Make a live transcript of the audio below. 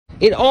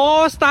It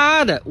all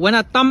started when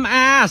a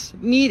dumbass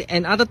meet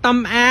another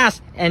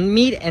dumbass and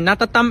meet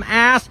another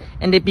dumbass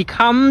and they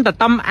become the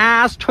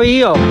dumbass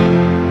trio.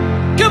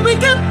 Can we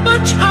get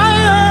much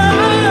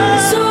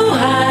higher? So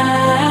high.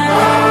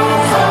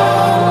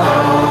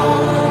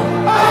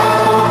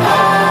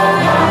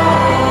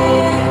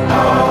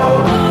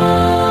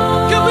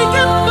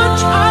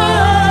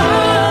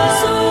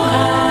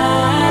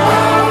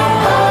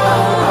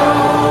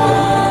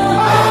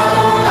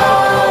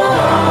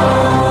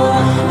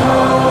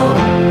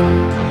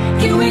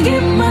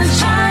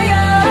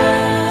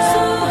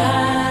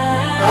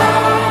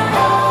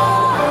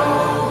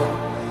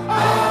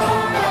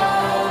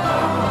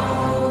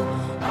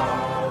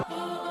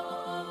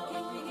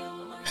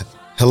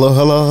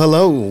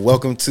 Hello.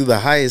 Welcome to the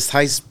Highest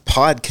Heights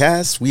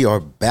podcast. We are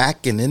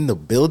back and in the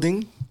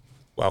building.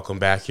 Welcome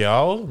back,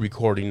 y'all.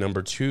 Recording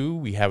number 2.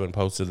 We haven't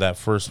posted that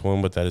first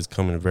one, but that is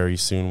coming very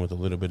soon with a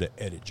little bit of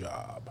edit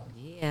job.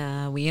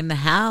 Yeah, we in the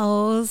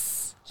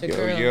house.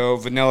 Yo,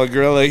 Vanilla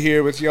Gorilla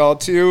here with y'all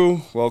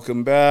too.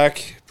 Welcome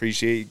back.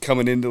 Appreciate you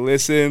coming in to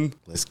listen.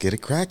 Let's get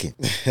it cracking.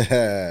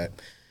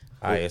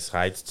 Highest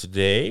Heights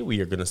today.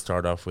 We are going to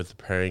start off with the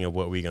pairing of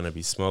what we're going to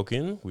be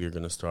smoking. We are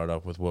going to start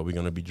off with what we're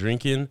going to be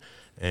drinking.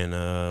 And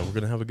we're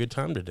going to have a good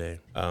time today.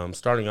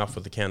 Starting off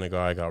with the Canagar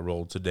I got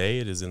rolled today.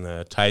 It is in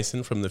the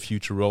Tyson from the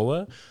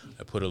Futurola.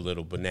 I put a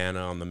little banana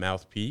on the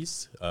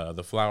mouthpiece.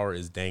 The flower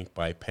is Dank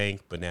by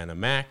Pank Banana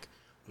Mac.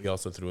 We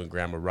also threw a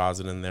gram of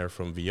rosin in there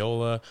from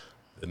Viola,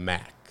 the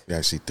Mac. We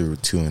actually threw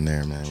 2 in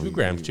there, man. 2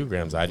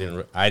 grams. I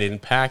didn't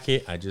pack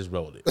it. I just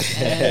rolled it.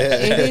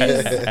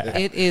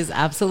 It is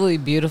absolutely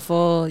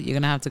beautiful. You're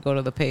gonna have to go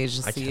to the page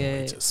to see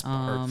it. It's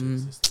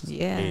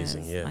yeah,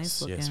 amazing.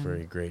 Yes, nice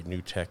very great.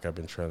 New tech I've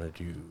been trying to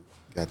do.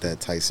 Got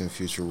that Tyson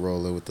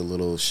Futurola with the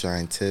little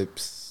shine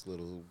tips,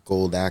 little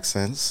gold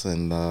accents,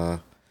 and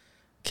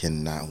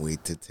cannot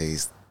wait to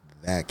taste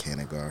that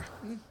Canagar.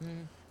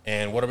 Mm-hmm.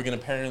 And what are we going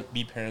to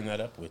be pairing that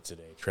up with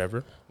today,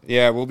 Trevor?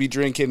 Yeah, we'll be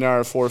drinking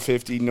our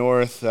 450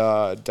 North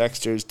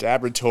Dexter's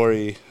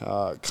Laboratory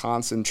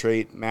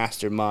Concentrate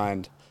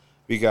Mastermind.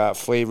 We got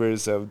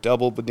flavors of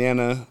double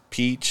banana,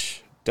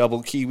 peach,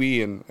 double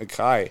kiwi, and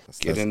acai. Let's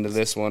get into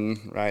this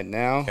one right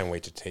now. Can't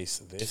wait to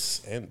taste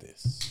this and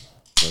this.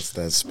 That's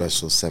that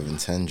special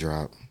 710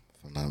 drop,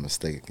 if I'm not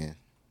mistaken.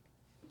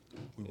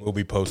 We'll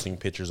be posting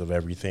pictures of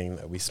everything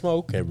that we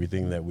smoke,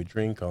 everything that we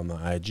drink on the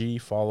IG.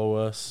 Follow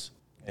us.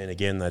 And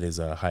again, that is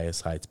a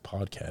Highest Heights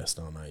podcast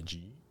on IG.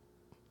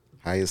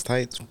 Highest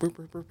Heights. But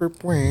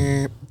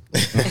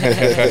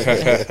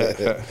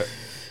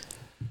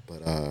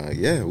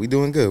yeah, we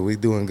doing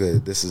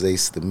good. This is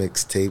Ace the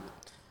Mixtape.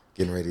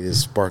 Getting ready to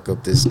spark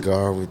up this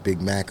gar with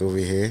Big Mac over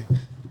here.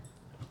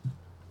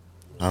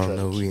 I don't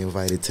know who we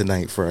invited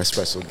tonight for our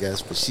special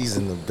guest, but she's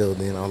in the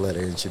building. I'll let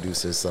her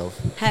introduce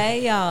herself.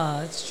 Hey,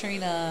 y'all. It's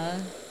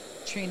Trina.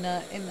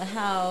 Trina in the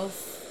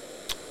house.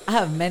 I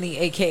have many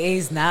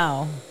AKAs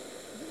now.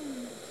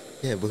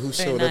 Yeah, but who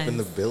showed up in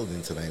the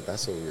building tonight?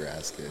 That's what we were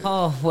asking.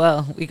 Oh,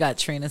 well, we got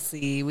Trina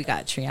C. We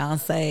got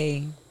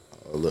Triance.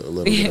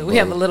 We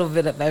have a little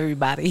bit of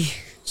everybody.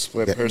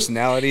 Split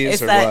personalities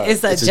it's or that, what?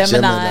 It's a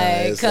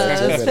Gemini.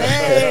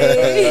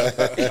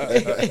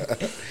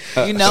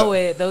 Hey. You know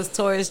it. Those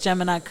Taurus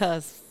Gemini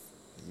cusps.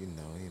 You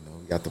know.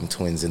 We got them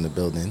twins in the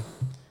building.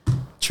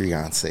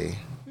 Triance.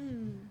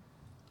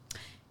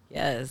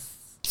 Yes.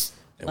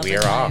 And we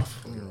are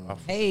off.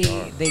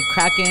 Hey, they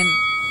cracking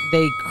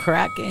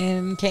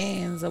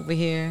cans over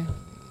here.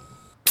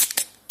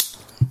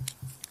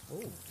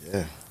 Oh,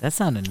 yeah. That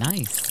sounded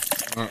nice.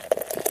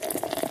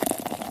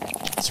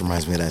 This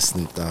reminds me of that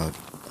Snoop Dogg.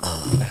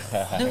 All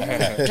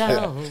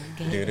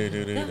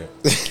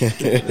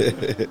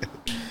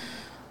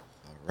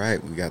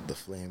right, we got the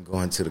flame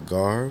going to the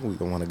gar. We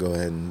want to go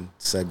ahead and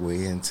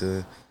segue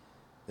into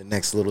the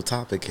next little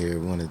topic here.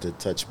 We wanted to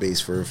touch base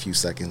for a few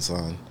seconds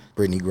on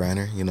Brittney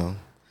Griner,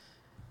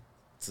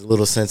 It's a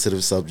little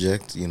sensitive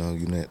subject,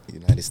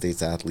 United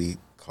States athlete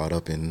caught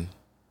up in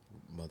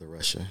Mother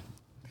Russia.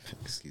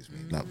 Excuse me,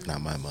 not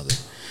my mother.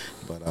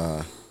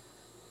 But,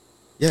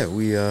 yeah,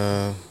 we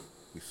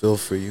feel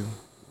for you.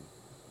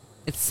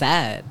 It's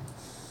sad.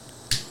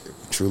 It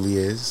truly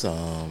is,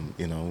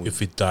 If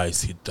he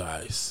dies, he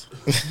dies.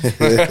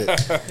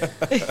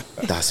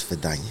 Das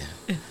Vidania.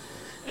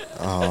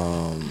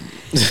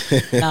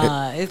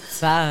 Nah, it's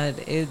sad.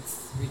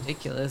 It's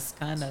ridiculous,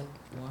 kind of.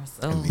 More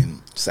so. I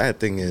mean, sad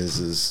thing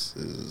is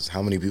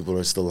how many people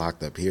are still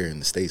locked up here in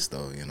the States,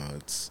 though.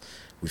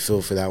 We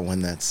feel for that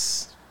one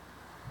that's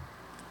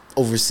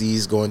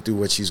overseas going through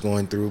what she's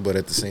going through, but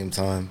at the same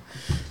time,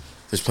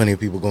 there's plenty of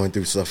people going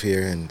through stuff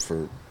here and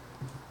for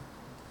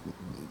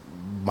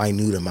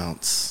minute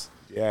amounts.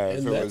 Yeah,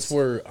 and that's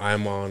where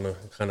I'm on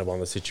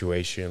the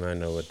situation. I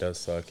know it does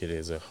suck. It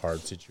is a hard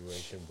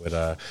situation,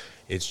 but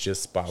it's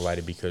just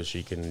spotlighted because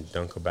she can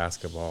dunk a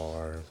basketball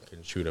or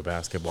can shoot a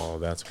basketball.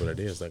 That's what it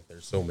is. Like,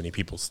 there's so many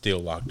people still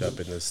locked up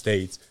in the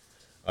States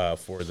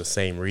for the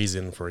same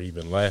reason, for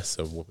even less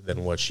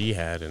than what she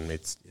had, and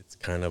it's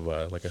kind of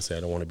like I said,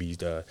 I don't want to be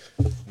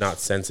not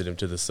sensitive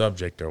to the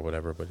subject or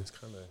whatever, but it's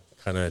kind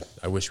kind of,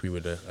 I wish we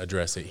would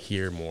address it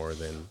here more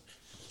than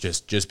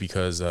just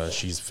because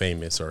she's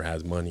famous or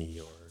has money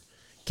or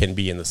can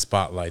be in the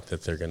spotlight,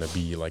 that they're going to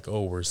be like,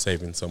 oh, we're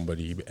saving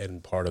somebody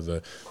and part of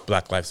the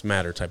Black Lives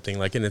Matter type thing.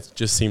 Like, and it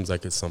just seems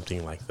like it's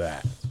something like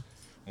that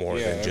more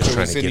than just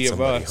trying to get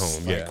somebody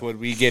home. Like, would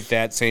we get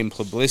that same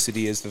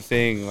publicity is the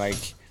thing.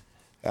 Like,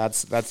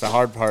 that's the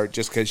hard part.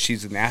 Just because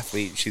she's an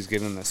athlete, she's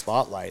getting the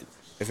spotlight.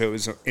 If it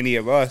was any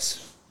of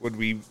us, would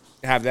we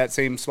have that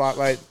same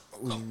spotlight?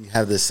 We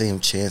have the same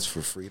chance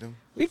for freedom.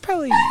 We'd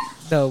probably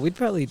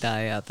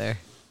die out there.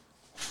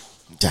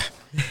 Yeah.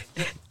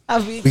 I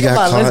mean, We come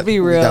got on, caught. let's be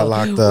real. We got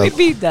locked up. We'd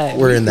be dead.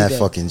 We're We'd in be that dead.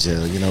 fucking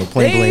jail, you know, point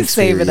They ain't blank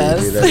saving period.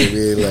 us. You know what I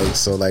mean? Like,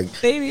 so, like,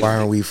 They ain't- why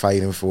aren't we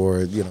fighting for,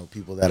 you know,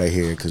 people that are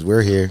here? Because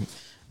we're here.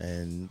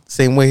 And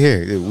same way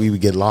here. We would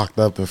get locked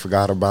up and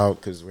forgot about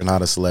because we're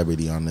not a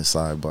celebrity on this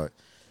side. But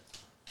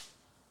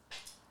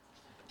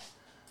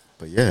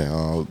yeah.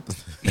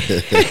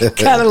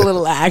 Got a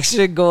little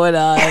action going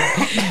on.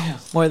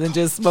 More than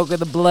just smoking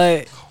the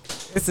blunt.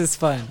 This is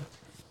fun.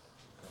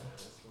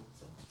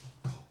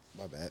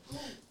 My bad.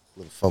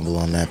 Little fumble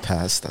on that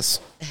pass. That's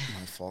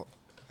my fault.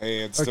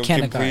 Hey, it's Or still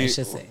Kennegar, I complete.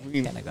 should say.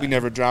 We Kennegar.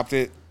 never dropped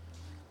it.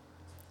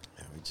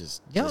 Yeah, we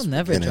just Y'all just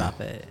never beginning. drop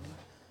it.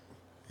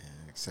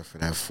 Except for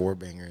that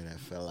 4-banger that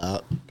fell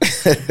out.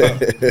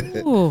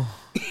 Ooh.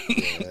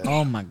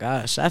 Oh my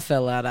gosh, I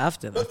fell out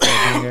after the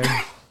finger.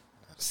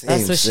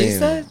 Same, what she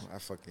said? I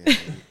fucking.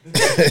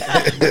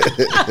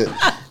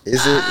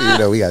 Is it? You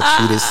know, we got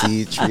Treated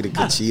Seed, Treated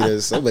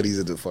Conchita. Somebody's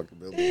in the fucking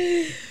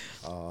building.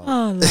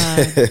 Oh,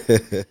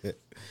 Lord.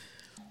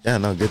 Yeah,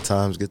 no, good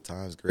times,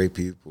 great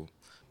people.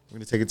 We're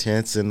gonna take a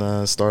chance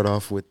and start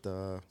off with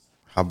how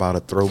about a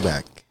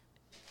throwback?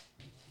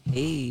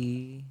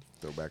 Hey.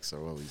 Throwbacks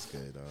are always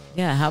good.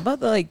 Yeah, how about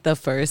the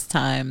first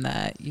time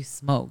that you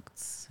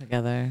smoked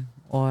together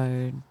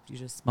or you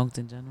just smoked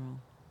in general?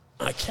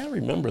 I can't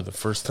remember the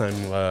first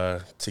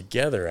time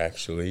together,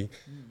 actually.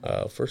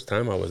 First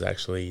time I was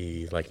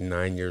actually like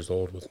 9 years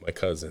old with my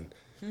cousin.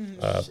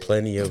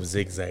 Plenty of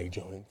zigzag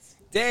joints.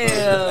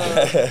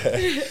 Damn.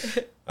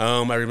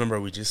 I remember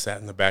we just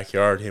sat in the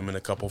backyard, him and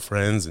a couple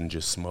friends, and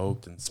just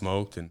smoked.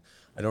 And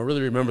I don't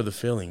really remember the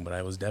feeling, but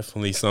I was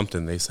definitely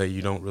something. They say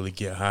you don't really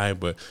get high,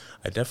 but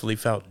I definitely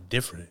felt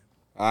different.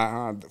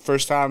 The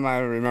first time I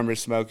remember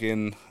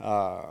smoking,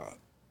 I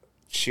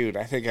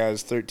think I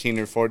was 13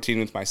 or 14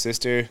 with my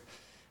sister,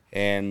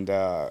 and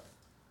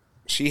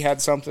she had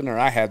something or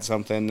I had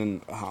something,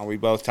 and we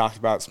both talked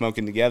about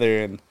smoking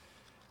together, and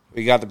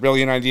we got the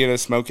brilliant idea to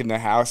smoke in the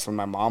house when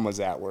my mom was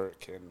at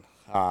work, and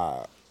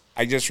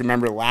I just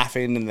remember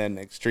laughing and then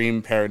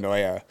extreme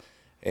paranoia,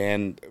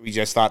 and we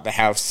just thought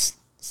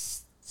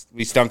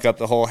we stunk up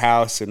the whole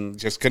house and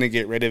just couldn't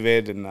get rid of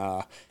it, and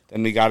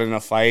then we got in a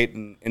fight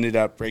and ended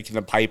up breaking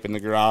the pipe in the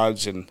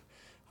garage, and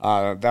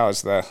that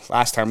was the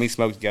last time we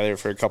smoked together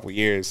for a couple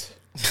years.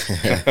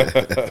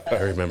 I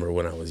remember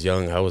when I was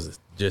young, I was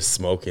just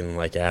smoking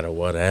like out of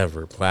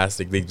whatever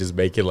plastic. They just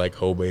make it like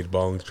homemade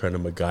bongs, trying to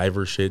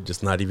MacGyver shit,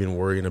 just not even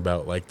worrying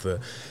about like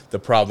the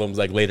problems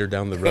like later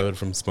down the road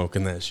from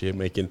smoking that shit,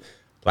 making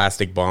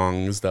plastic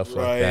bongs, stuff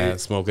like that,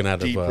 smoking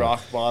out Deep of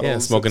rock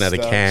bottles, smoking and out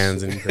of stuff.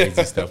 cans and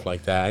crazy stuff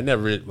like that. I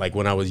never, like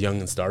when I was young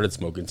and started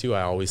smoking too,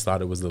 I always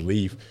thought it was the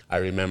leaf. I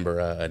remember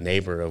a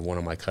neighbor of one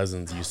of my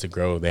cousins used to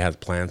grow, they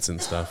had plants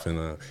and stuff,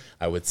 and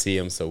I would see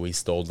them, so we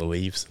stole the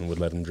leaves and would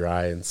let them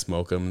dry and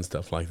smoke them and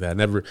stuff like that.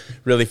 Never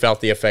really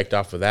felt the effect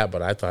off of that,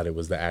 but I thought it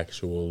was the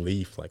actual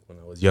leaf. Like when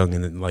I was young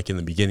and like in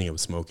the beginning of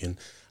smoking,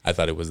 I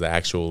thought it was the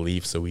actual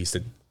leaf, so we used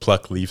to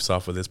pluck leaves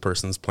off of this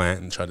person's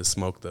plant and try to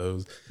smoke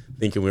those,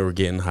 thinking we were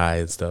getting high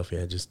and stuff.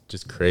 Yeah,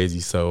 just crazy.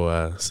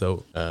 So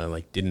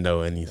like didn't know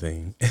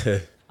anything.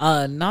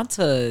 Not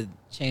to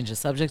change the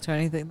subject or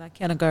anything, that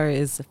Kennegar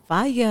is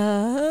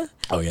fire.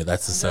 Oh yeah,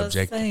 that's the Just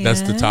subject. saying.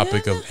 That's the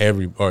topic of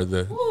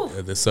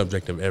the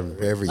subject of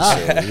every. Every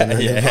show. You know?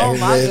 Yeah. Oh,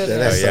 my That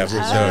goodness. Yeah, for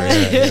sure.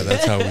 subject- Yeah,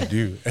 that's how we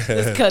do.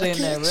 Just cut in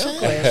there real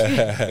quick.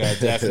 Yeah,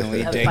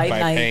 definitely Have Dank fight by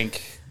night.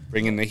 Pank,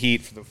 bringing the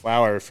heat for the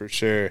flower for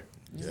sure.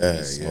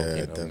 Yeah,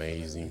 Smoking yeah.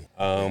 amazing.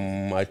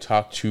 I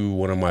talked to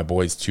one of my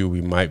boys too. We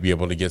might be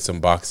able to get some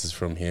boxes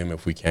from him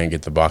if we can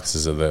get the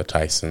boxes of the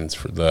Tysons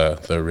for the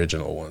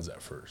original ones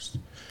at first.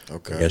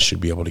 Okay. I guess should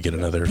be able to get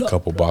another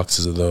couple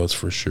boxes of those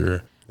for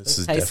sure. This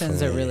is Tysons are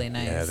definitely- really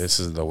nice. Yeah, this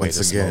is the way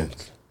Once to again.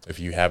 smoke. If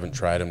you haven't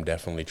tried them,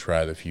 definitely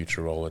try the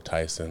Futurola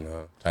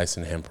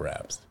Tyson hemp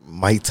wraps.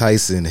 Mike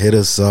Tyson, hit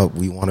us up.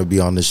 We want to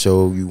be on the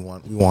show. We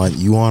want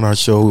you on our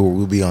show, or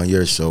we'll be on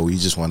your show. We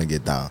just want to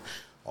get down.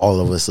 All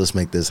of us, let's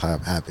make this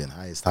happen.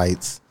 Highest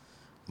Heights,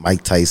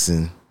 Mike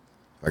Tyson.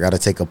 If I got to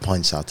take a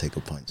punch, I'll take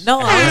a punch. No,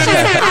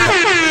 I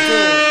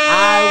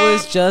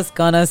was just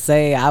gonna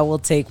say I will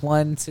take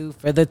 1, 2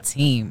 for the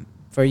team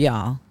for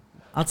y'all.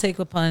 I'll take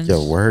a punch.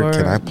 Yo, word,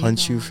 can I for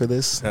punch you for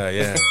this?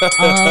 Yeah.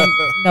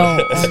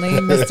 No, only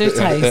Mr.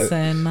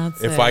 Tyson.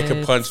 That's If I it.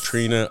 could punch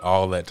Trina,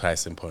 I'll let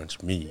Tyson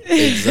punch me.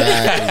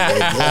 Exactly.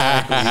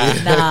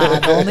 Nah,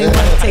 the only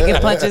one taking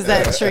punches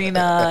at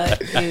Trina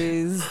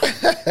is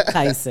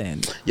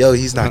Tyson. Yo,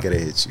 he's not going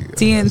to hit you.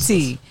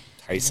 TNT.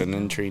 Tyson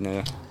and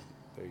Trina.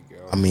 There you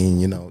go. I mean,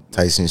 you know,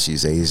 Tyson,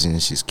 she's Asian,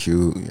 she's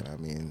cute. You know what I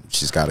mean?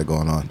 She's got it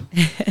going on.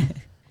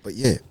 But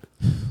yeah,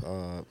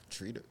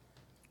 Trina,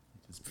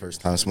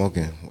 first time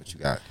smoking. What you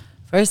got?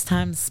 First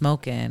time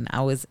smoking,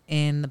 I was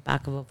in the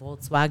back of a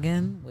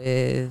Volkswagen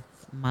with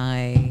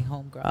my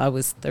homegirl. I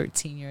was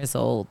 13 years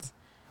old,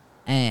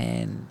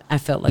 and I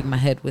felt like my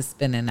head was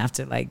spinning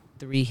after like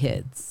 3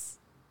 hits.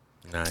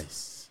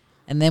 Nice.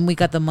 And then we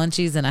got the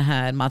munchies, and I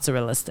had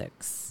mozzarella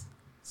sticks.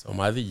 So am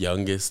I the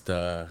youngest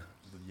that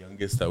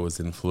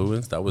was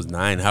influenced? I was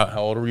 9. How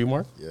old were you,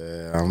 Mark?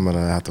 Yeah, I'm going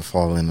to have to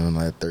fall in on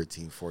that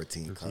 13,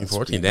 14. 13,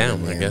 14.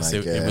 Damn, I guess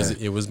like,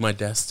 it was my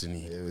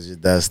destiny. It was your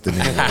destiny.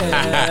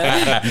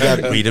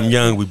 Breed them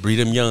young. We breed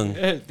them young.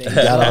 We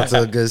got off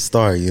to a good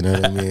start, you know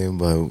what I mean?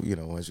 But, you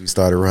know, once we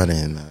started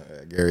running,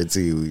 I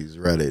guarantee you we was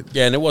ready.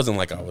 Yeah, and it wasn't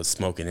like I was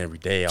smoking every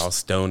day. I was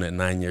stoned at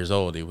 9 years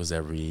old. It was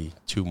every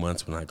 2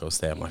 months when I go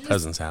stay at my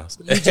cousin's house.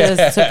 You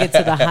just took it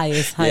to the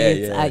highest heights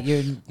yeah. at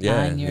your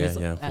 9 years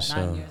old. Yeah, for At sure.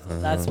 9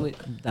 years old.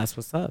 That's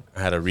what's up.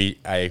 I had to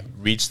I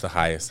reached the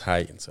highest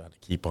height, and so I had to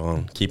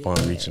keep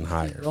on reaching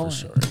higher for going.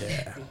 sure.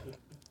 Yeah,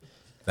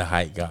 the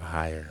height got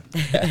higher.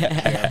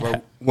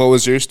 What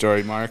was your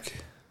story, Mark?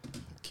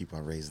 Keep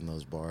on raising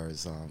those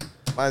bars.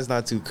 Mine's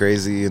not too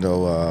crazy, you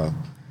know.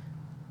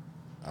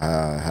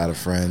 I had a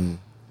friend.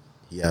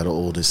 He had an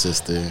older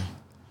sister.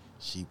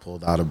 She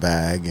pulled out a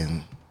bag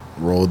and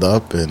rolled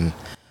up, and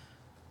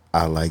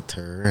I liked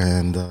her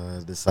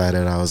and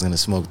decided I was going to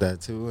smoke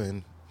that too.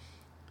 And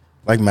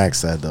like Max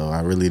said, though,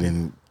 I really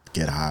didn't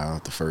get high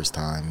off the first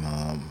time.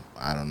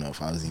 I don't know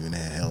if I was even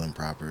inhaling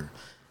proper.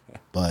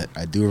 But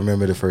I do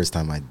remember the first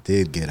time I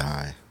did get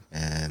high.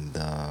 And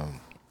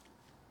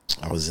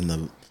I was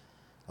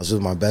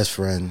with my best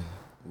friend.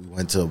 We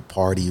went to a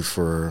party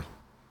for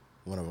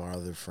one of our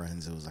other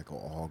friends. It was like an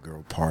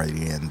all-girl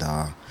party. And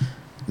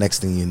next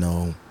thing you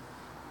know,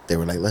 they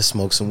were like, let's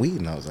smoke some weed.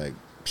 And I was like,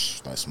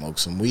 let's smoke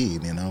some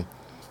weed, you know.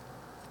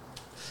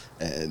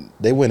 And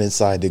they went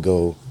inside to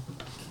go,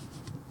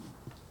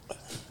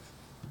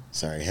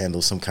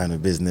 handle some kind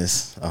of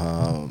business.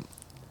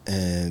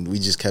 And we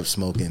just kept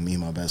smoking, me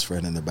and my best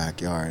friend in the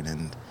backyard.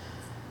 And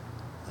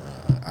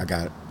I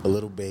got a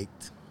little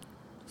baked,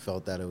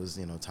 felt that it was,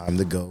 you know, time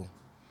to go.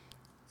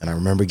 And I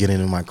remember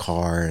getting in my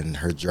car, and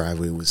her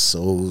driveway was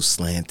so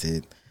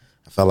slanted.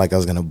 I felt like I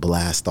was going to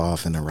blast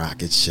off in a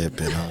rocket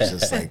ship. And I was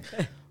just like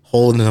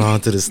holding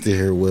on to the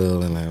steering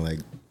wheel, and I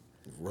like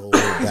rolled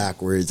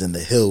backwards, and the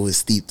hill was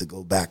steep to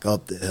go back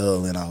up the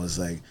hill. And I was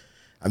like,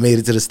 I made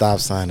it to the stop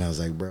sign. I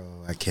was like, bro,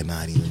 I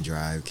cannot even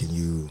drive. Can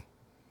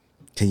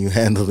you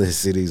handle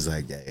this? And he's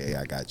like, yeah,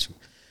 I got you.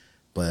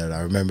 But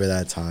I remember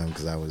that time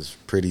because I was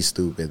pretty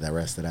stupid the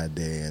rest of that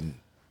day. And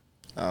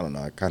I don't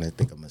know, I kind of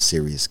think I'm a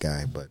serious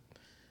guy, but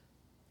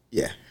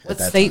yeah. What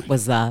state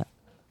was that?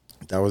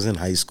 That was in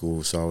high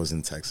school, so I was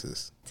in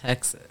Texas.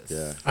 Texas.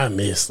 Yeah. I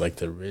miss like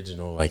the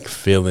original, like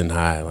feeling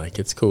high. Like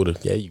it's cool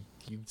to you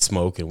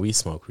smoke and we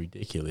smoke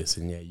ridiculous,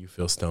 and yeah, you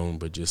feel stoned,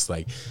 but just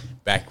like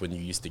back when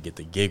you used to get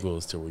the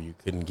giggles to where you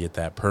couldn't get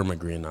that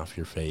permagrin off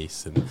your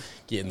face and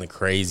getting the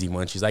crazy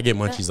munchies. I get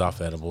munchies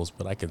off edibles,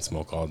 but I can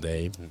smoke all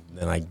day. And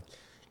then I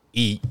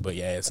eat, but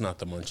yeah, it's not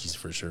the munchies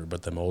for sure,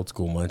 but them old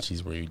school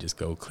munchies where you just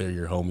go clear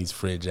your homie's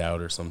fridge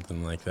out or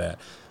something like that.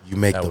 You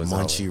make That the was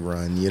munchie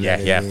run. You know Yeah,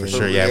 what yeah, I mean? for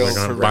sure. Yeah, we're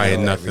gonna buy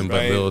real, nothing but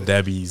right? Little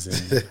Debbie's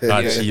and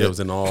hot Cheetos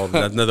and all,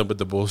 nothing but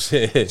the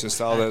bullshit. Just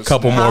all those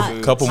couple more,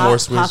 snacks. couple more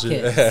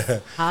switches.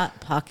 Pockets. Hot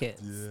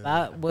Pockets.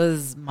 That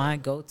was my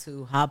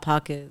go-to. Hot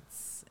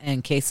Pockets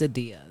and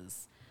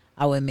quesadillas.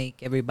 I would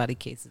make everybody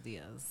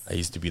quesadillas. I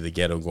used to be the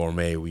ghetto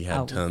gourmet. We had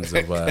Oh. tons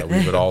of.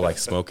 We would all like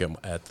smoke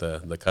at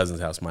the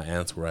cousin's house, my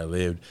aunt's where I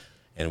lived,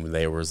 and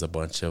there was a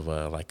bunch of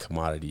like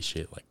commodity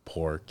shit like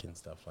pork and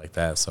stuff like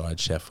that. So I'd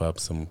chef up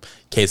some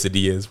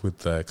quesadillas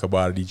with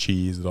commodity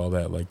cheese and all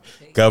that, like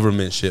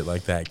government shit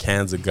like that.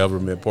 Cans of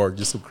government pork,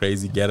 just some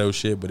crazy ghetto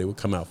shit, but it would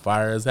come out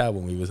fire as hell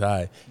when we was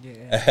high.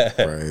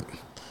 Yeah. Right.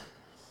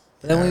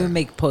 Then we would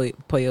make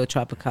Pollo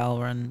Tropical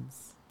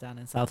runs down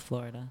in South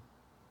Florida.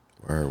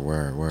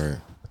 Word.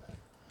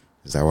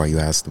 Is that why you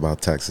asked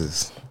about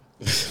Texas?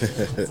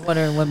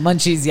 Wondering what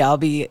munchies y'all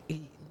be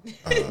eating.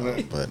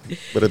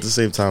 But at the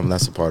same time,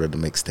 that's a part of the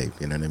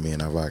mixtape. You know what I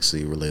mean? I've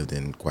actually lived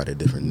in quite a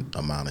different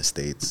amount of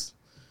states.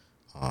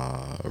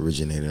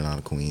 Originated out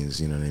of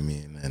Queens, you know what I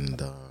mean? And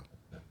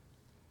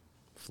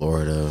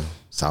Florida,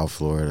 South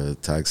Florida,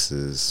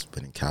 Texas,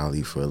 been in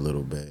Cali for a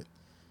little bit.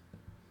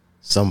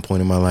 Some point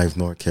in my life,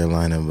 North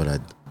Carolina, but I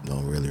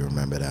don't really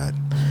remember that.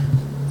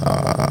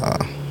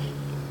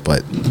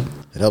 But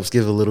it helps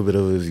give a little bit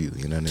of a view,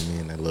 you know what I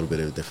mean? A little bit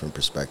of a different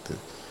perspective.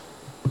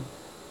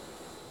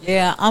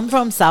 Yeah, I'm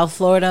from South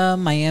Florida,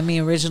 Miami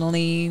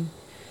originally,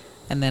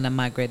 and then I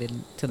migrated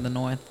to the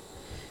north.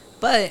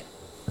 But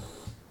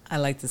I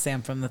like to say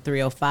I'm from the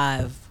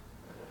 305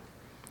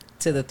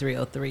 to the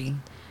 303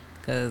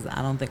 because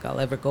I don't think I'll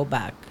ever go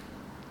back.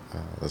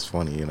 That's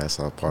funny, and that's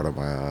all part of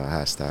my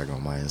hashtag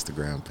on my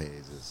Instagram page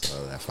is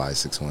that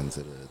 561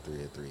 to the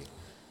 303.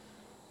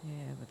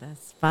 Yeah, but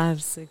that's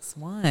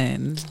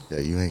 561. Yeah,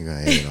 you ain't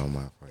gonna hate on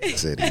my fucking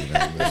city. You know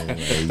what I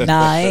mean? Like,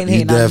 Nah, I ain't you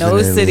hating on no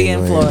definitely city in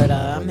ain't Florida.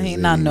 on I'm my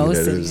hating on city, no you know what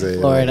I'm city in saying?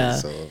 Florida.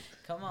 So,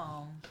 Come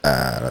on.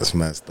 that's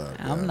messed up.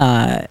 I'm yo.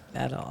 not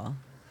at all.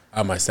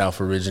 I myself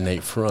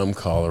originate from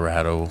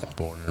Colorado,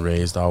 born and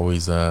raised.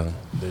 Always lived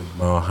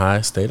Mile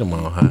High, stayed a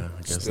Mile High.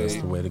 I guess that's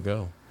the way to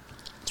go.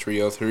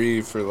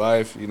 303 for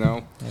life, you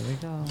know. There we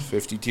go.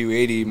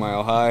 5280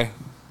 Mile High.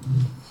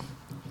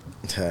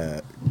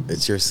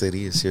 It's your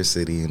city. It's your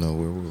city. You know,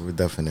 we're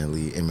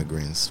definitely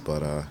immigrants,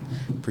 but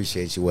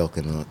appreciate you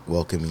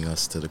welcoming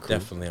us to the crew.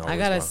 Definitely. I always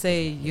gotta welcome.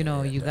 say, you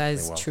know, Yeah, you definitely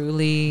guys welcome.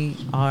 truly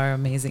are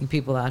amazing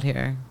people out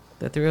here.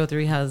 The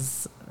 303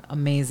 has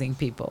amazing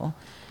people.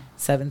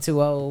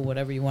 720,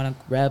 whatever you want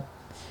to rep.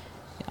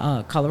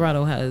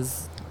 Colorado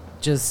has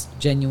just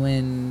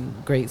genuine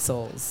great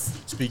souls.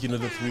 Speaking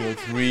of the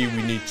 303,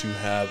 we need to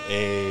have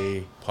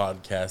a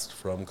podcast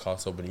from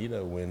Casa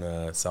Bonita when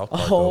South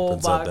Park Oh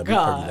opens my up. That'd be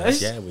pretty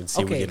nice. gosh. Yeah, we can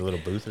see if we Okay. get a little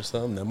booth or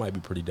something. That might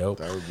be pretty dope.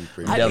 That would be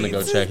pretty. I'm I down to need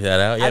go to- check that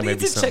out. Yeah, I need maybe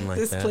to something check like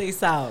this that.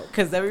 place out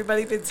because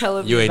everybody been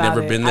telling You me ain't about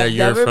never it. been there. I've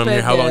You're never from here.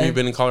 been How long there. you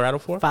been in Colorado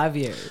for? 5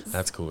 years.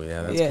 That's cool.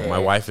 Yeah, that's Yeah. cool. My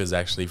wife is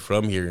actually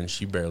from here, and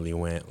she barely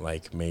went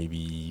like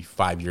maybe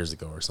 5 years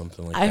ago or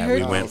something like I that. heard-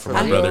 We went for for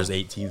my real? brother's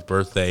 18th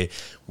birthday.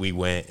 We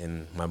went,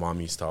 and my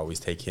mom used to always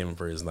take him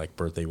for his like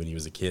birthday when he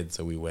was a kid.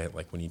 So we went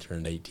like when he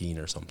turned 18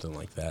 or something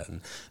like that, and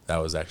that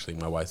was actually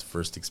my wife's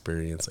first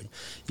experience. Like,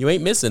 you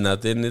ain't missing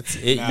nothing.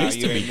 It Nah, used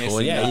you to be ain't cool.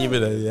 missing Yeah, nothing.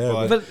 even yeah.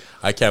 But- But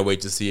I can't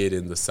wait to see it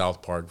in the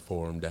South Park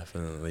form.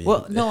 Definitely.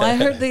 Well, no, I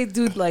heard they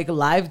do like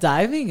live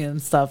diving and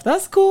stuff.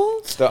 That's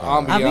cool. The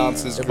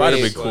ambiance is It great. might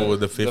have been cool but with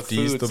the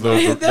 50s. food's The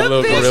little, not- the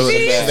little gorilla,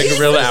 50s. the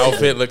gorilla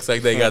outfit looks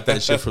like they got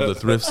that shit from the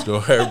thrift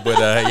store. But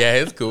yeah,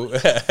 it's cool. funny.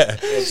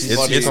 it's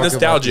Talking about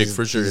nostalgic these-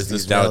 for sure. these- It's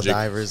these male nostalgic.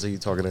 divers? Are you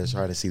talking to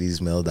trying to see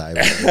these male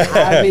divers?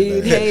 I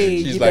mean,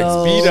 hey, She's you like,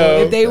 know,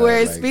 Speedo. if they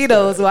wear Like,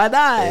 Speedos, why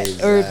not?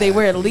 Or if they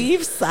wear exactly.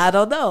 Leafs, I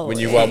don't know. When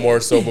you want more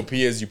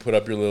sopapillas, you put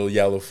up your little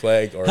yellow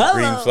flag or Hello.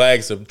 green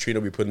flag. So Trina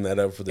will be putting that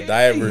up for the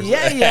divers.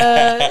 Yeah,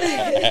 yeah.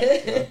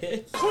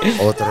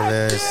 Otra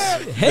vez.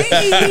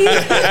 Hey.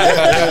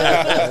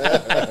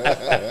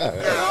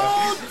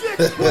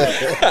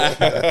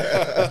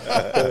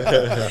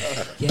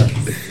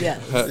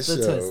 yes, For the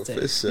sure, twisted.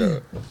 for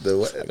sure. The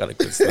what? I got a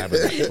good slap of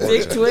that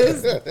Dick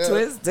torch.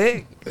 twist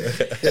dick.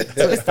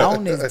 Twist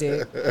on his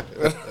dick.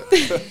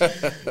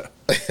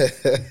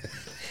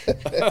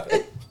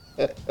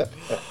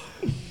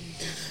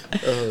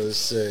 Oh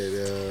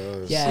shit!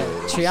 Oh, Yeah,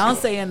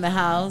 Triance in the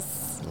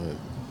house.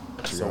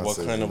 So what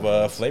kind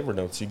of flavor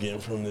notes you getting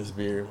from this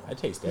beer? I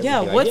taste everything.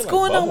 Yeah, I what's get, like,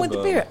 going on bubble with the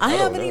gum. beer? I don't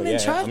haven't know. even Yeah,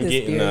 tried I'm this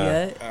getting,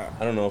 beer yet.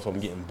 I don't know if I'm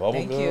getting bubble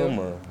Thank gum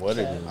you. or what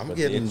it is. I'm but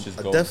getting it's just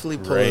I'm going definitely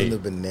great. pulling the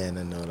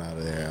banana note out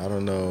of there. I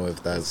don't know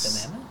if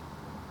that's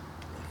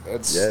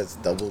That's it's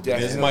double. Yeah,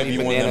 This banana. might be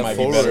one that Banana might be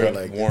forward. better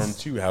Like warm this.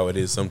 too. How it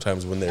is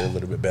sometimes when they're a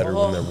little bit better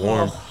when they're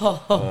warm.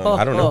 Oh,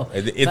 I don't know.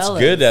 It's fellas.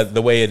 good at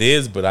the way it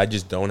is, but I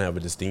just don't have a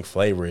distinct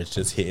flavor. It's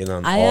just hitting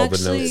on I all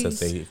actually, the notes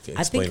that they explain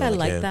I think I on the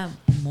like can. that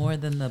more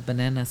than the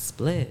banana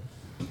split.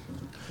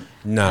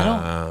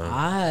 Nah,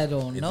 I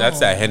don't know. that's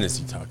that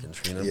Hennessy talking,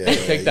 Trina. Yeah,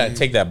 take that.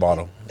 Take that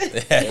bottle. I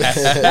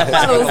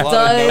was a lot of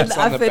done. notes on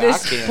I the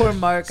finished. back end. Poor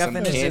Mark. I Some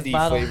finished his candy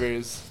bottle.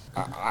 flavors.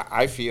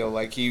 I feel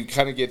like you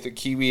kind of get the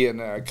kiwi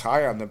and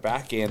Kai on the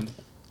back end.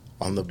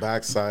 On the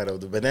backside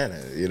of the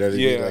banana, you know what I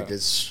mean? Yeah. Like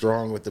it's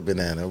strong with the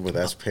banana, but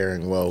that's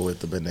pairing well with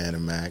the banana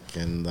mac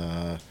and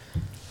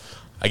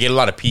I get a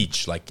lot of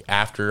peach, like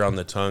after on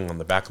the tongue, on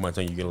the back of my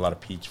tongue, you get a lot of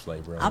peach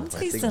flavor. I'm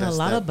think tasting a that's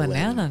lot that of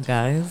banana, blend.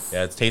 guys.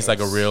 Yeah, it tastes like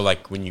a real,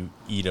 like when you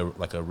eat a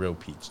real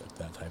peach, like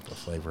that type of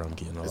flavor. I'm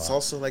getting a it's lot.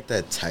 also like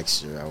that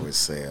texture I would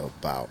say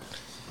about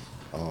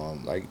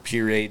Like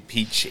pureed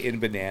peach in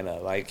banana.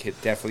 Like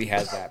it definitely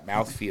has that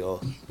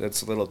mouthfeel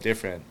that's a little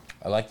different.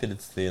 I like that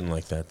it's thin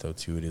like that though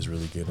too. It is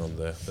really good on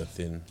the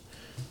thin.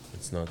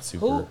 It's not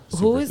super. Who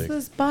super is thick.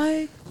 this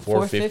by?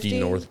 450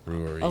 North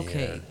Brewery.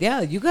 Okay, yeah,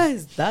 you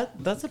guys,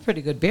 that's a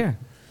pretty good beer.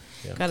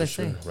 Yeah, Gotta for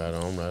sure. say. Right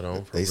on, right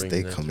on. for they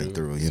bringing that coming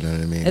through. through. You know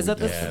what I mean? Is that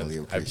We the- definitely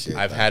Yeah, appreciate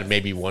I've that. had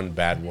maybe one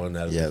bad one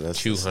out of Yeah, the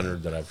that's the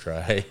 200 that I've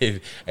tried,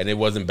 and it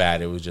wasn't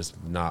bad. It was just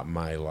not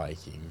my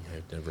liking.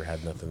 I've never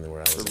had nothing where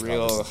I was The like,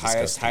 real oh, this is highest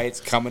disgusting. heights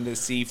coming to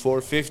see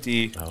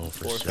 450. Oh,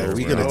 for Yeah, sure.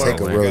 we We're gonna on take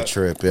a our way. road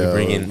trip, yo.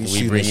 bring in- we we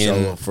shoot bring a show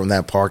in- up from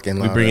that parking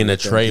lot. bring in a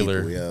with them trailer.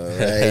 people, yo.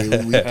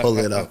 Hey, we pull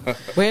it up.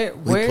 Where is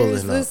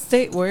pulling this up.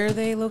 state? Where are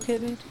they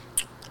located?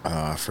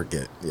 I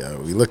forget. Yeah,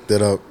 we looked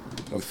it up.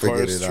 We Of figured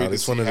course, it out. Trina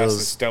It's one of has to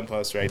those stump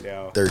us right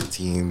now.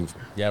 13.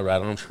 Yeah,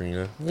 right on,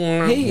 Trina.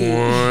 Hey.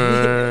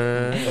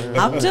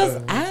 I'm just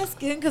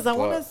asking because I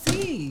want Well, to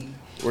see.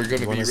 We're gonna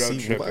be wanna road see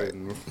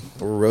tripping.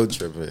 We're road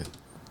tripping.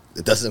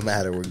 It doesn't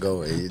matter. We're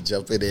going. You're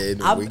jumping in.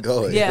 We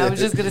going. Yeah, I was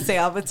just gonna say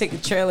I'm gonna take a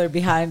trailer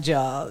behind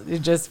y'all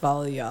and just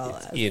follow y'all.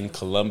 In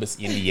Columbus,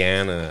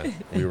 Indiana.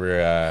 We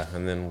were,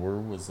 and then where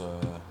was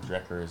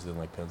Drecker? Is in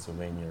like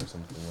Pennsylvania or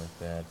something like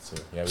that. So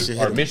yeah, Should or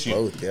hit 'em Michigan.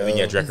 both, I mean,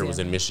 yeah, Drecker was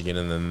in Michigan,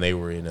 and then they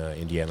were in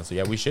Indiana. So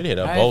yeah, we should hit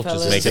up All right, both.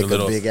 fellas. Just make it Take a a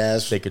little big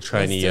ass- Take a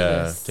tiny,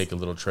 Let's do this. take a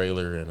little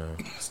trailer and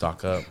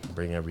stock up,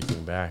 bring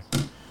everything back.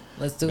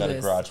 Let's do Got a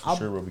this. garage for I'll,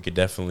 sure where we could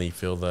definitely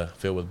fill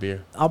with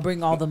beer. I'll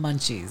bring all the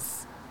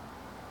munchies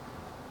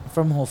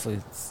from Whole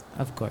Foods,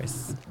 of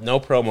course. No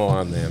promo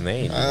on them.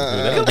 They ain't.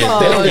 They don't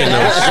Come get no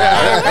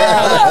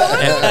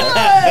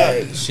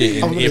on.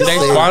 shit. I'm If gonna they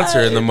say- sponsor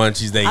in the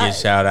munchies, they get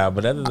shout out.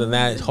 But other than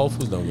that, Whole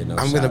Foods don't get no.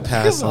 I'm gonna shout out.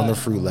 pass on the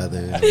fruit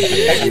leather.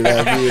 You know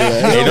what I mean?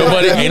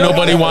 Ain't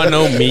nobody want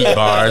no meat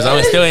bars. I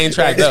mean, still ain't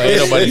tracked up. Ain't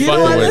nobody You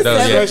fucking wanna with those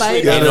set yet. a fight?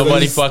 Ain't You know nobody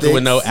these fucking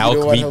with no sticks? You don't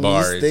elk want meat no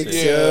bars. sticks,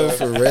 Yeah. yo,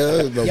 for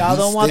real. No Y'all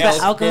don't beef want the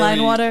sticks.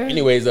 alkaline water?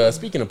 Anyways,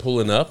 speaking of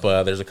pulling up,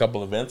 there's a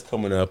couple events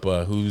coming up.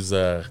 Who's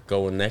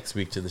going next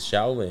week to the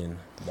Shaolin?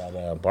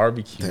 That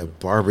barbecue. That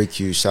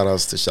barbecue. Shout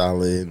outs to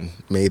Shaolin,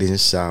 Made in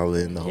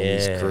Shaolin, the Yeah.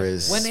 homies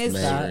Chris. When is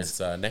man. that? It's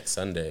next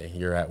Sunday.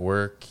 You're at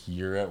work.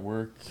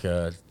 Trevor,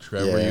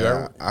 Yeah, you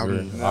are. I'm-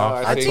 You're No,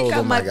 off. I I think think I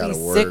him I might gotta be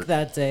work. sick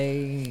that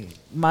day.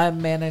 My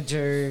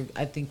manager,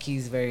 I think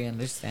he's very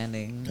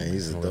understanding. Man,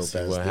 he's a We'll dope see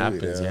ass what dude,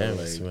 happens. yo, Yeah, we'll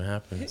like- see what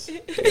happens.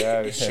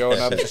 Yeah, showing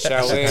up to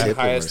Shaolin, Tip 'em or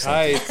highest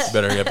something. heights.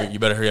 You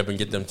better hurry up and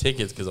get them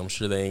tickets because I'm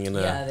sure they ain't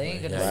gonna. Yeah, they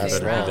ain't gonna you stay better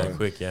do that around.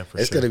 quick. Yeah, for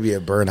It's sure. gonna be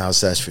a burnout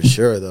sesh for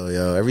sure, though,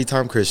 yo. Every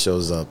time Chris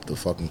shows up, the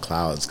fucking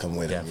clouds come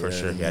with Yeah, him. you for know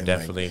sure. what I Yeah, mean?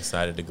 definitely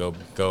excited to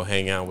go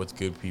hang out with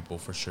good people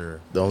for sure.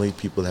 Like, the only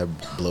people that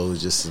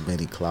blows just as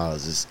many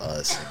clouds is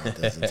us. And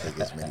it doesn't take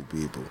as many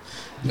people.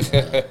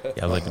 Yeah,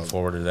 I'm looking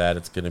forward to that.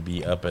 It's gonna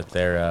be up at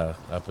their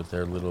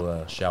little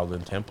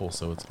Shaolin temple,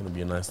 so it's gonna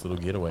be a nice little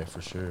getaway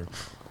for sure.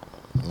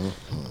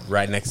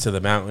 Right next to the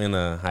mountain.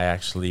 I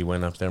actually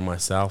went up there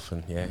myself,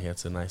 and yeah,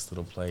 it's a nice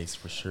little place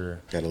for sure.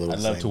 Got a little I'd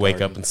love St. to wake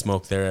Garden. up and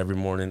smoke there every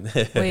morning.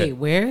 Wait,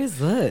 where is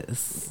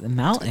this? The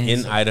mountains.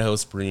 in Idaho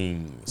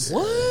Springs.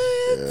 What?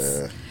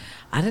 Yeah.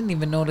 I didn't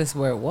even notice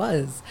where it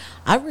was.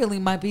 I really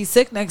might be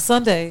sick next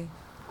Sunday.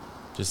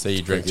 Just say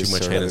you drank too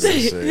much Sure,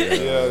 Hennessy.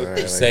 yeah,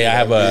 right, Say like, I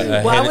have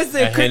a Why was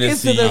there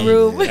crickets in the Hennessy-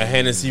 room? A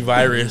Hennessy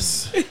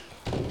virus.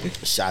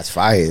 shots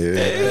fired.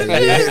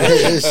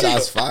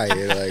 Shots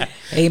fired. Like,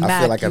 Hey, I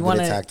Mac, feel like you I've been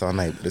wanna- attacked all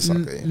night, but it's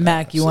okay.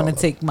 Mac, you It's want to all-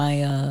 take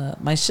my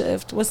my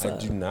shift? What's I up?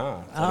 do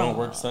not. I don't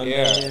work Yeah,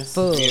 Sundays.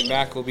 Fool. me and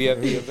Mac will be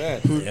at the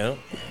event. Yeah.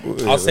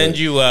 I'll send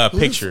you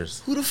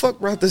pictures. Who the fuck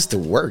brought this to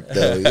work,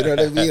 though? You know what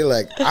I mean?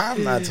 Like,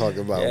 I'm not talking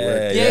about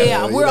work. Yeah,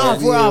 yeah, You we're know what I off,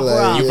 mean? we're off, we're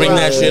Like, off. You yeah, bring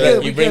that yeah, shit yeah.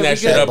 up. You bring that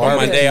shit up on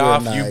my day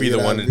off. You be the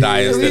one to die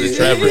instead of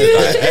Trevor.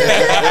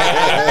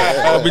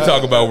 I'll be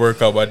talking about work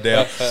on my day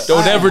off.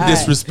 Don't ever Alright.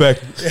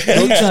 disrespect.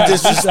 Don't you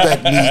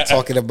disrespect me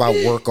talking about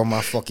work on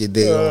my fucking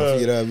day off.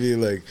 You know what I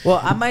mean? Like, Well,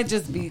 I might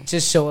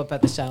just show up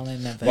at the Shaolin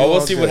event. Well,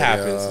 we'll see what Okay,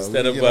 happens.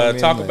 Instead of you know what I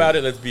mean? talk Like- about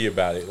it, let's be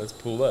about it. Let's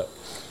pull up.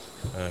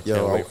 Can't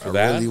yo, wait for I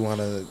that. really want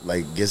to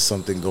like get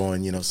something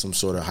going. You know, some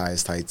sort of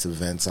highest heights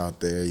events out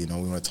there. You know,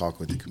 we want to talk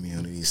with the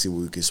community, see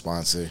what we could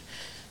sponsor.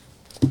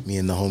 Me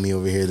and the homie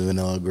over here, the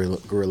Vanilla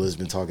Gorilla, has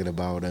been talking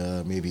about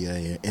maybe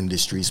a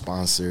industry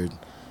sponsored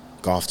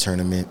golf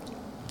tournament.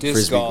 Disc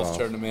Frisbee golf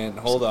tournament.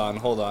 Hold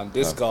on.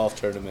 Disc golf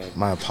tournament.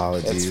 My It's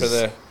apologies. for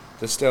the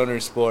stoner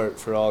sport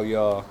for all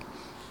y'all.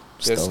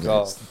 Disc Stoners.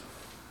 golf.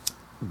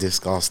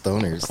 Disc golf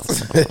stoners.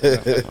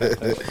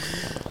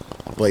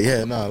 But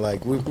yeah, no,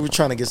 like we're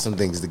trying to get some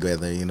things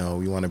together. You know,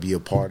 we want to be a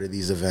part of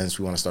these events.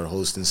 We want to start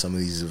hosting some of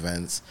these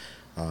events.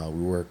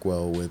 We work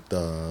well with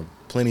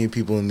plenty of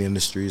people in the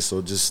industry,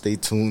 so just stay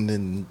tuned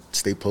and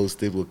stay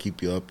posted. We'll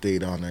keep you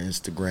updated on our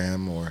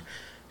Instagram, or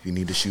if you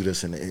need to shoot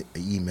us an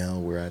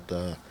email, we're at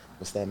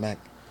what's that, Mac?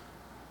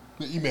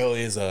 The email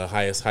is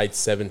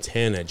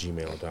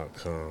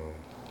highestheights710@gmail.com.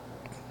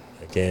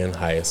 Again,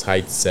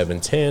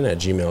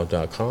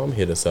 highestheights710@gmail.com.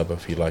 Hit us up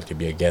if you'd like to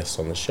be a guest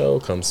on the show.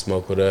 Come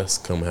smoke with us.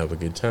 Come have a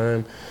good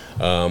time.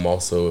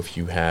 Also, if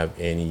you have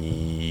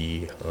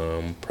any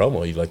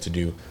promo you'd like to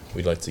do,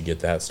 we'd like to get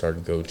that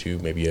started. Go to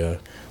maybe a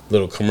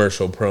little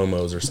commercial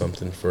promos or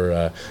something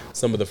for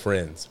some of the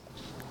friends.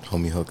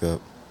 Homie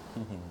hookup.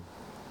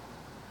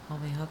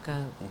 Homie, hook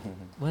up.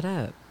 What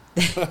up?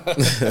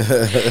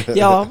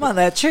 Yo, I'm on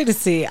that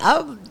Trinity.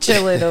 I'm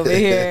chilling over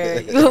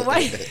here.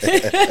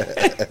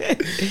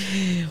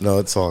 No,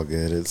 it's all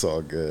good. It's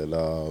all good.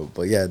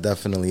 But yeah,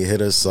 definitely hit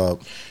us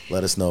up.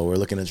 Let us know. We're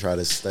looking to try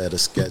to set a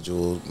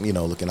schedule, you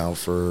know, looking out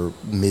for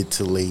mid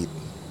to late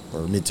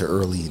or mid to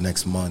early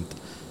next month.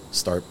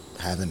 Start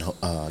having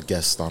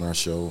guests on our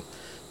show,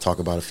 talk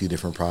about a few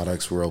different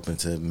products. We're open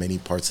to many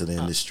parts of the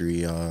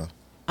industry.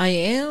 I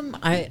am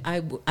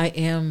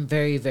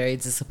very, very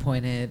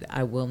disappointed.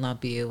 I will not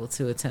be able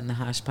to attend the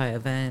Hash Pie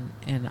event,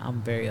 and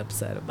I'm very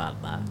upset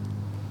about that.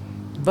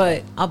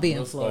 But I'll be in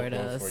We'll smoke one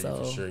Florida, for you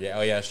so for sure. Yeah,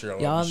 oh yeah, sure.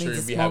 y'all I'm need sure to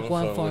you'll be smoke having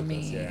one fun for with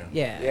me. us,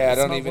 Yeah, I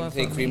don't smoke even one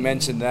think for we me.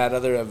 mentioned that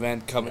other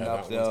event coming Yeah,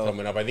 up that one's though.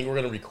 coming up. I think we're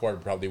gonna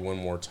record probably one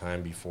more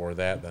time before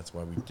that. That's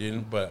why we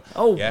didn't. But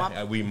Oh, yeah,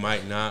 my- we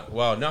might not.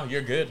 Well, no,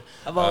 you're good.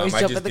 I'm always I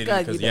jumping just the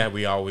didn't gun, you yeah, know.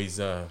 we always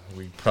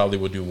we probably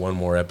will do one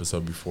more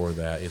episode before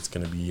that. It's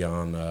gonna be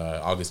on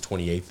August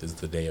 28th is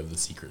the day of the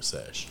secret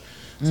sesh.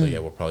 So yeah,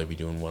 we'll probably be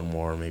doing one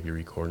more, maybe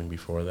recording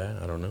before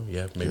that. I don't know.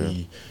 Yeah,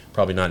 maybe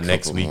probably not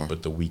next week, more.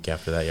 but the week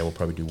after that. Yeah, we'll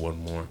probably do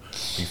one more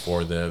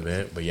before the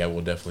event. But yeah,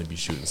 we'll definitely be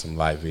shooting some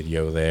live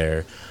video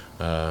there,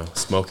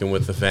 smoking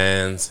with the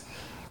fans.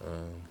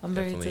 I'm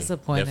very Definitely-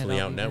 disappointed Definitely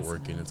I'll out be missing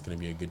networking. out. It's going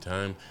to be a good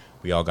time.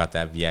 We all got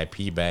that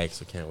VIP bag,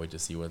 so can't wait to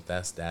see what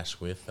that's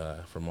stashed with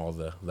from all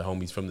the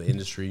homies from the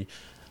industry.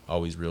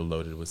 Always real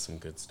loaded with some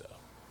good stuff.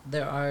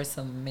 There are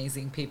some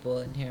amazing people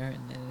in here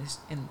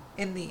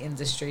in the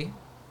industry.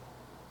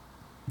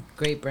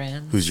 Great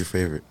brands. Who's your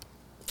favorite?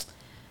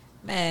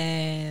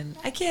 Man,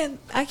 I can't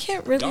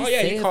really Oh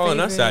yeah, say you a calling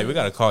us favorite. out? We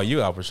got to call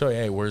you out for sure.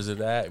 Hey, where's it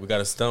at? We got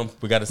to stump.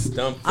 I gotta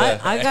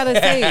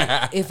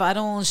say, if I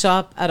don't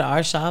shop at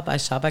our shop, I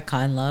shop at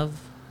Kind Love.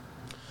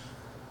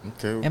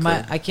 Okay.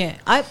 I can't.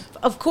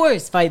 Of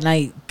course, Fight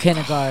Night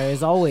Kinnegar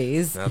is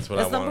always. That's what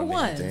I number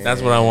wanted to one. hear.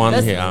 That's what I wanted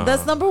to hear.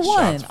 That's number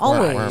one, Shots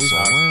always. fired,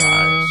 shots fired,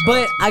 shots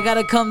But I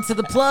gotta come to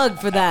the plug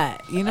for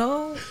that. You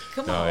know,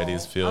 come No, on. it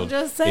is filled. I'm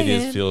just saying. It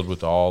is filled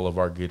with all of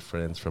our good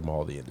friends from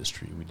all the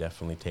industry. We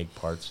definitely take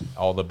parts,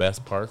 all the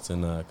best parts,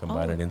 and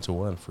combine it into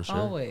one for sure.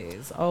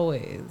 Always.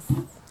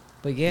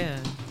 But yeah,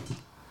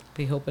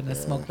 be hoping to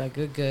smoke that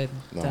good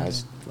No, down I in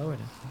s-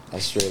 Florida. I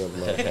straight up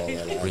love all that.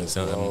 Bring Alex,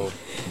 some, bro.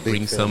 Big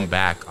bring fan some of-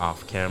 back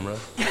off camera.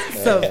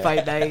 So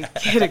Fight Night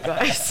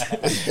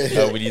Kinnegars.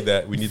 No, we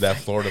need that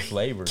Florida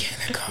flavor.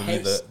 We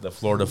need the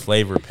Florida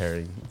flavor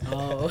pairing.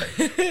 Oh,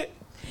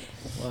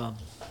 well,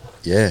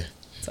 Yeah.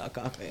 talk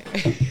off it.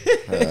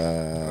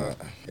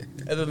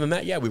 Other than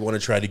that, yeah, we want to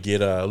try to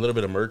get a little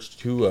bit of merch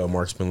too.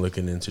 Mark's been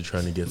looking into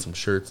trying to get some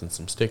shirts and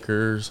some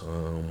stickers.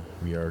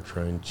 We are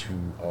trying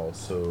to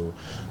also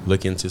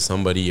look into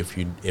somebody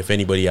if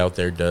anybody out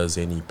there does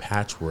any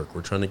patchwork.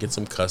 We're trying to get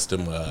some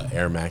custom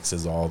Air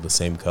Maxes, all the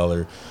same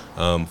color,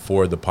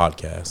 for the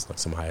podcast, like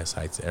some Highest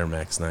Heights Air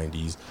Max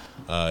 90s.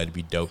 It'd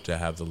be dope to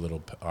have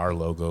our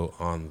logo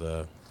on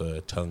the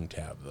tongue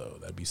tab though.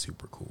 That'd be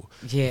super cool.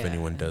 Yeah. If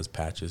anyone does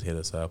patches, hit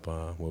us up.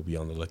 We'll be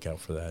on the lookout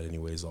for that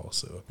anyways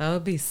also. That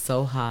would be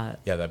so hot.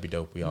 Yeah, that'd be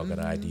dope. We all got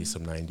to ID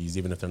some 90s,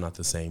 even if they're not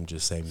the same,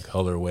 just same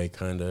colorway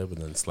kind of, and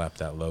then slap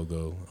that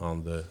logo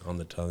on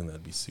the tongue.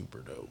 That'd be super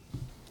dope.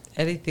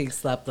 Anything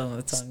slapped on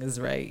the tongue is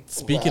right.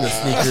 Speaking of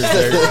sneakers,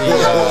 there's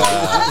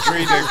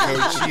Trader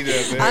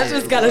Cochita, man. I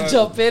just gotta What?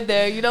 jump in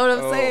there. You know what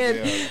I'm Oh, saying?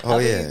 yeah. Oh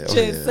I yeah. mean, Oh,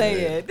 just yeah.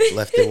 saying.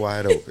 Left it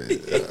wide open.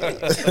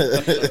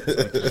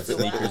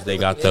 sneakers. They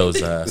got those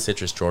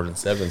Citrus Jordan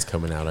 7s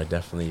coming out. I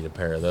definitely need a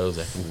pair of those.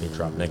 I think they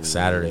drop next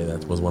Saturday.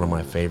 That was one of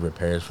my favorite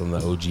pairs from the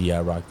OG.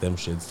 I rocked them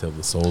shits till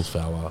the soles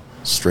fell off.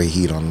 Straight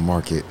heat on the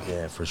market.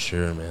 Yeah, for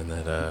sure, man.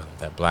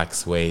 That black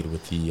suede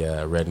with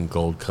the red and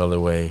gold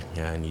colorway.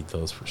 Yeah, I need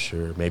those for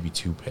sure. Maybe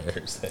 2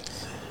 pairs.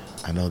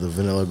 I know the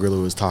Vanilla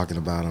Griller was talking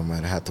about him.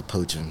 I'd have to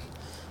poach him.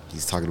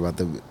 He's talking about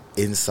the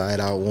inside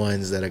out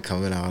ones that are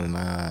coming out, and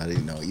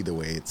either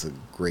way, it's a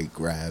great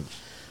grab.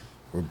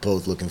 We're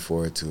both looking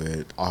forward to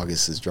it.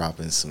 August is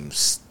dropping some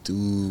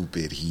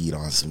stupid heat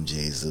on some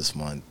J's this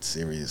month.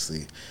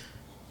 Seriously,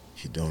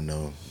 if you don't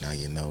know, now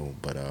you know.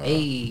 But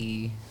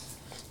Hey,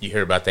 You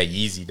hear about that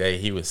Yeezy Day?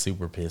 He was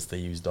super pissed. They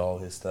used all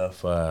his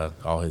stuff,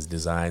 all his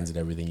designs and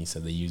everything. He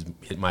said they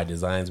hit my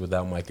designs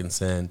without my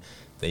consent.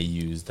 They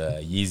used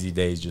Yeezy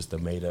Days, just a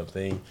made up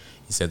thing.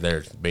 He said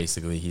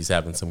he's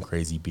having some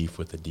crazy beef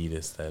with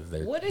Adidas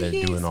that What did they're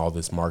he doing s- all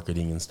this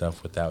marketing and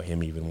stuff without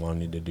him even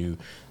wanting to do.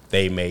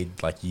 They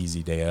made like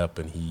Yeezy Day up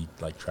and he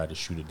like tried to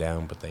shoot it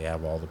down, but they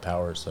have all the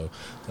power, so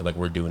they're like,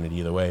 we're doing it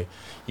either way.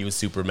 He was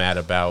super mad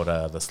about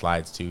the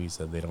slides too. He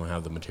said they don't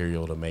have the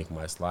material to make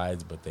my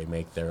slides, but they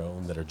make their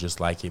own that are just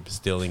like it,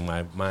 stealing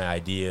my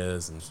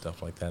ideas and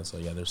stuff like that. So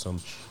yeah, there's some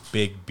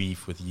big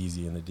beef with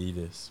Yeezy and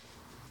Adidas.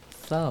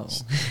 so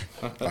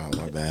oh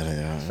my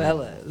bad.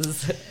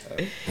 fellas,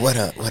 What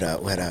up?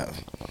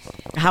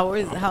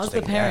 how's the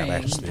Take that, pairing?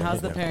 actually. I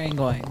How's the didn't pairing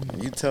going?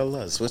 You tell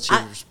us. What's your?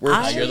 I-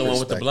 what's You're the one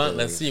with the perspective? blunt.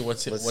 Let's see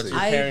what's Let's your see.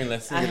 pairing.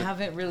 Let's see. I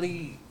haven't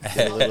really.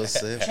 Get a little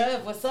sip.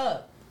 Trev, what's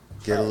up?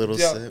 Get a little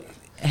Yeah. sip.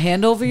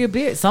 Hand over your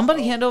beer.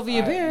 Somebody hand over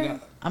your beer. no.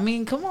 I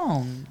mean, come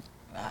on.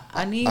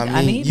 I need. I I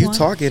mean, need you one.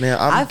 talking and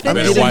I I'm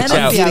finished You better the watch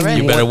out. Hennessy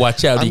already. You better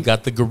watch out. You I'm-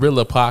 got the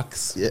gorilla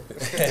pox. Yeah.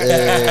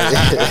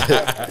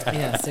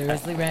 Yeah,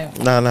 seriously, right?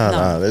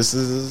 No. This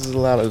is a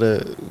lot of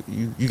the.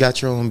 You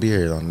got your own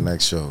beer on the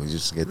next show. You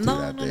just get through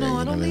No, that no, there. no. You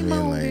I know don't what need my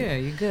mean? own Like, beer.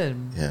 You good?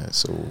 yeah.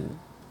 So,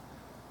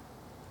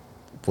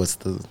 what's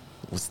the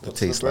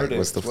taste like? verdict?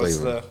 What's the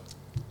flavor?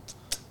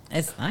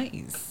 It's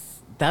nice.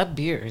 That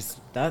beer is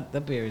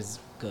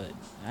good.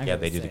 Yeah,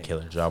 they did a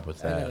killer job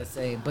with I that. gotta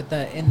say, but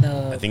I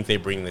I think they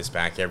bring this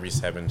back every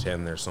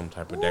 710. There's some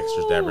type of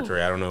Dexter's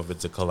Laboratory. I don't know if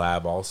it's a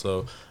collab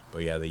also, but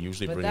yeah, they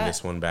usually But bring that-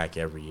 this one back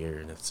every year,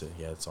 and it's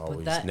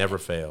always that- never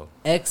failed.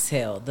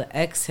 the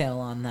exhale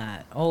on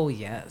that. Oh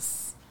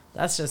yes,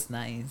 that's just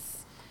nice.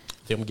 I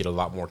think I'm gonna get a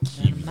lot more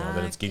kiwi now that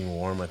Mac. it's getting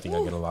warm. I think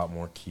I get a lot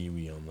more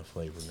kiwi on the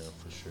flavor now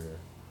for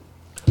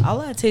sure.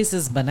 All I taste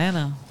is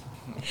banana.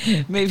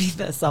 Maybe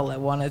that's all I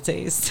want to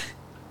taste.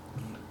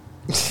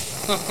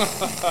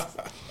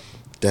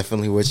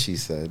 Definitely what she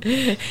said.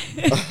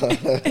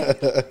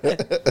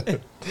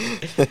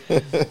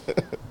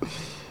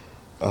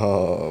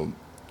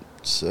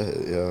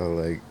 Shit, yeah,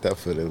 like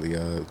definitely.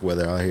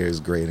 Weather out here is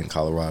great in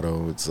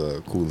Colorado. It's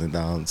cooling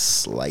down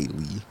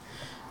slightly.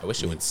 I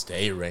wish it would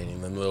stay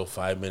raining. Them little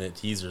 5-minute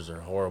teasers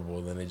are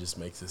horrible. Then it just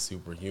makes it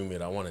super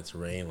humid. I want it to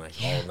rain like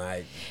all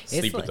night.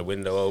 Sleep with like- the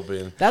window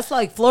open. That's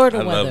like Florida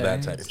I weather. love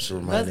that type of It's shit.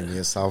 reminding me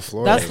of South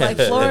Florida. That's like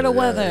Florida Yeah,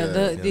 weather. yeah, the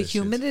yeah, the that shit's-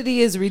 humidity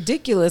is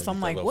ridiculous. I'm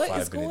That like, little what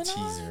is 5-minute going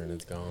teaser on? and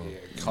it's gone.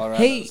 Colorado.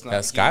 Hey.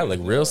 That sky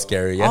looked real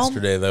scary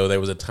yesterday, though. There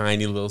was a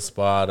tiny little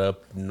spot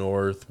up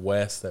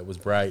northwest that was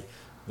bright.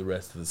 The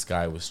rest of the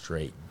sky was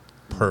straight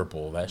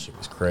purple. That shit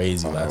was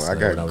crazy last I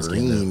night when got was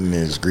getting up.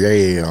 greenish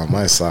gray on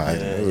my side.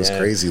 Yeah, It was yeah.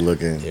 crazy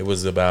looking. It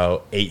was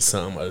about 8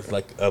 something. It was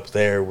like up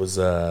there was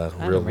a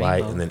real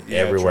light, rainbow. and then Yeah,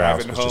 everywhere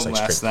else driving was home just like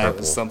last straight night purple,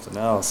 was something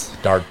else.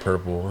 dark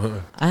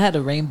purple. I had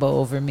a rainbow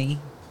over me.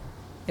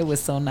 It was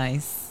so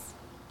nice.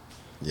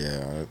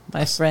 Yeah,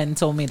 My friend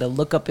told me to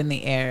look up in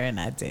the air, and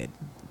I did.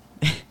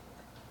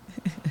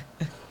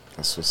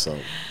 that's what's up.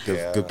 Good,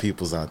 Yeah. good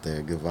people's out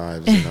there. Good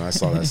vibes. You know, I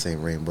saw that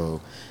same rainbow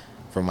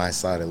from my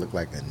side. It looked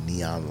like a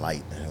neon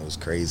light, and it was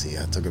crazy.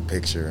 I took a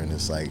picture, and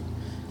it's like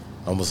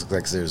almost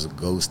looks like there's a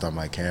ghost on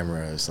my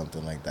camera or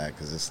something like that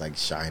because it's like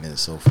shining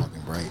so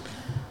fucking bright.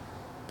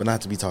 But not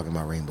to be talking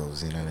about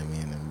rainbows, you know what I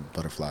mean, and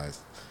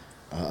butterflies.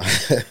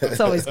 It's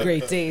always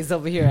great days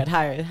over here at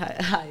highest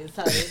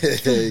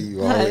heights.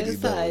 You already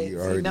Highest know. heights. You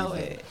already know know.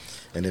 it.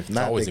 And if It's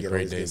not, always they a can great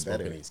always day get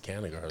smoking better. these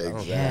Cannagars. I don't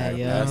Exactly. Yeah, know.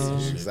 yeah. That's the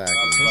shit. Exactly.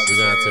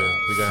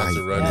 We're gonna have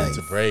to run Fight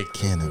into night. break.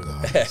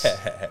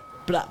 Cannagars.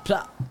 Blah,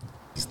 blah.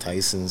 These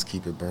Tysons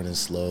keep it burning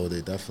slow.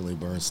 They definitely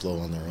burn slow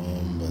on their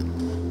own,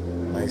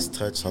 but nice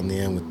touch on the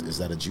end. With is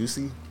that a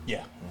juicy?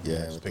 Yeah. Yeah,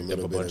 Just with a picked up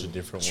little a bit bunch of of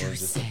different ones.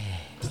 Just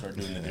start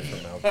doing the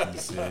different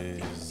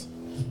mouthpieces.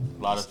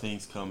 A lot of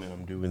things coming.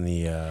 I'm doing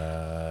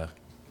the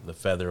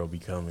feather will be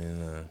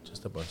coming.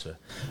 Just a bunch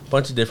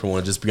of different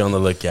ones. Just be on the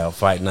lookout.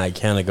 Fight Night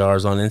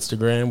Cannagars on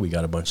Instagram. We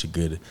got a bunch of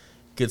good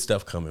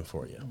stuff coming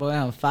for you. Boy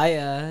on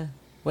fire.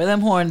 Where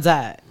them horns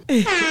at?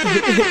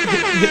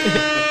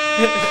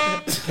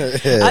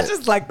 I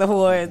just like the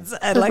horns.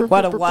 I like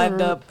want to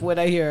wind up when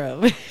I hear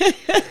them.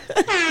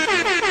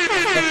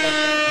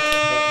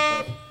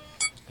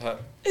 Oh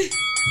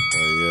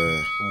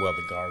While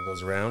the gar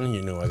goes around,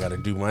 you know I got to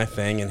do my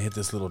thing and hit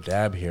this little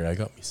dab here. I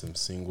got me some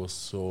single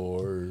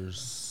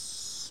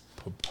source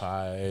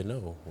papaya.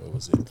 No, what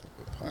was it? yeah,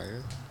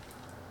 papaya.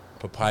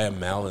 Papaya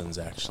melons,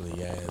 actually.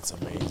 Yeah, it's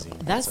amazing.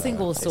 That's It's,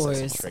 single tastes like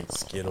some source. straight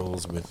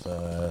Skittles with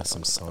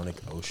some Sonic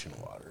Ocean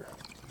water.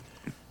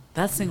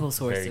 That single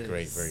source Very is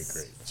great, very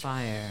great.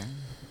 fire.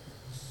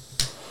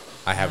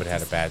 I haven't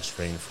had a bad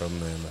strain from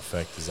them.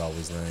 Effect is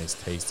always nice.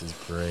 Taste is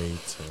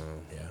great.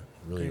 Yeah,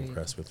 really Great.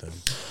 impressed with them.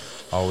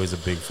 Always a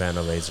big fan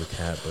of Laser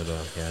Cat, but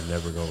yeah,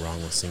 never go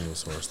wrong with single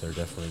source. They're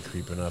definitely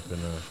creeping up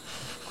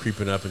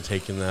and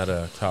taking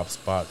that top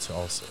spot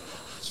also.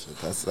 Shit,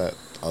 that's that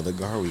other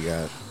gar we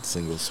got.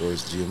 Single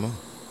source GMO.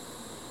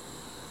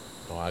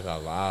 Oh, I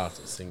got lots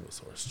of single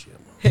source GMO.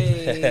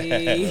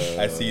 Hey.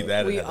 I see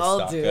that. We and had to all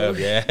stock do. up,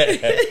 yeah.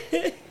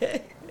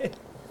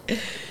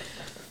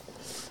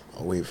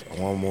 Oh wait,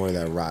 one more of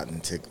that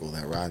rotten tickle.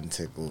 That rotten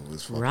tickle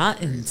was fucking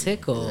Rotten crazy.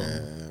 tickle. Yeah,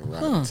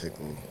 rotten Huh.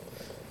 tickle.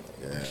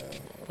 Yeah,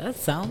 That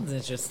sounds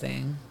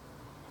interesting.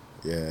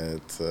 yeah,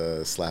 it's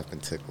a slap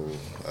and tickle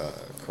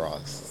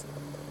cross.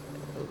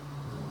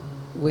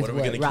 With What are we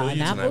going to kill rotten you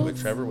tonight apples?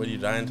 with, Trevor? What are you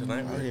dying tonight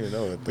I don't with? even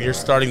know what We are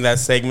starting that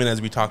segment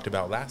as we talked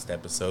about last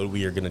episode.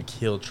 We are going to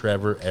kill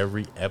Trevor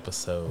every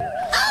episode.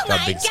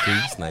 Got big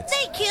screws, nice,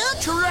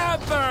 killed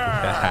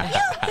Trevor!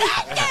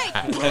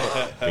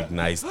 big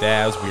nice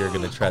dabs. We are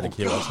going to try to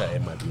kill. What's that?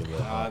 It might be a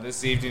little.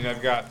 This evening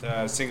I've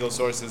got single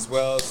source as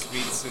well,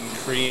 sweets and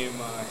cream,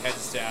 head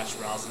stash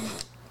rosin.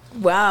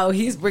 Wow,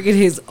 he's bringing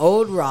his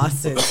own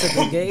Rosses to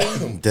the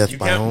game. Death You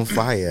by can't- on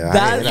fire.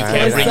 That's You What's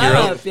can't bring your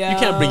own. up, yo? You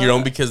can't bring your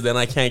own because then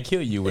I can't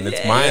kill you. When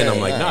it's mine, I'm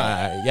like,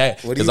 nah, yeah,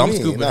 What do because you I'm mean?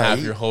 scooping Nah, half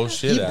he- your whole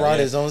shit. He out, brought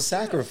yeah. his own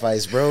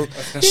sacrifice, bro.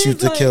 Shoot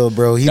to kill,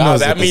 bro. He No,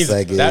 knows that what means the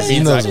seg is. that He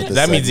means knows what the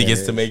that means he segment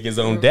gets is. to make his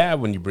own dab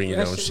when you bring your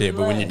own Russian shit.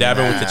 But when you're roulette.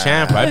 dabbing with the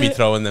champ, I'd be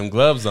throwing them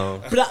gloves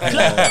on. Blah, blah.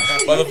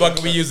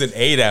 Motherfucker, we using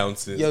 8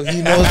 ounces. Yo,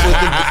 he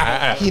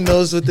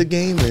knows what the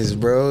game is,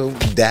 bro.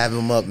 Dab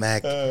him up,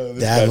 Mac.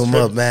 Dab him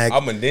up, Mac.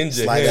 I'm a ninja.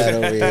 Slide that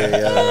over here,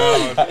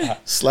 yo.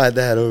 Slide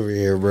that over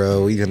here,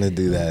 bro. We gonna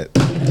do that.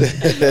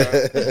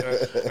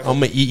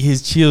 I'm gonna eat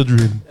his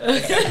children.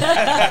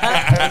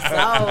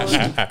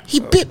 So, He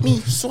bit me,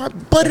 so I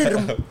butted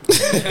him.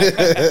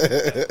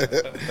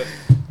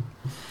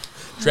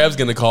 Trev's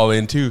gonna call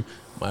in too.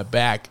 My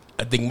back.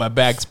 I think my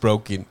back's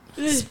broken.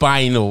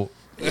 Spinal.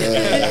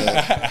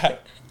 Let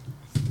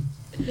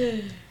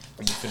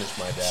me finish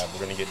my dab.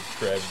 We're gonna get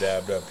Trev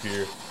dabbed up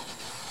here.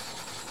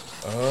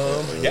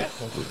 Yeah.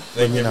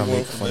 Thank me not everyone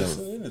make for fun of-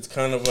 listening. It's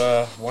kind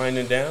of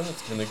winding down.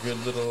 It's been a good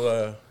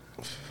little.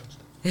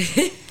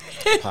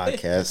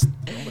 Podcast.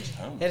 How much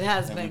time it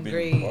has have we been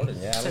great recording?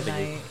 Yeah, I don't think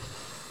tonight.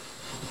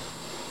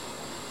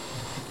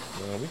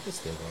 we can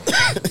still go.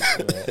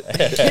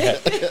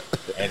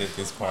 Edit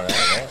this part out.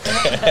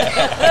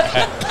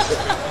 Right?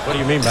 What do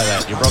you mean by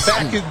that? You broke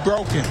Back is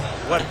broken.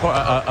 what?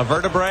 A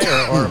vertebrae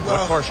or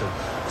what portion?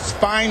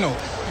 Spinal.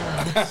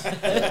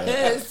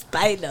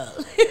 Spinal.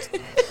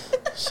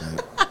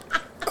 Shit.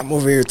 I'm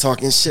over here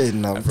talking shit,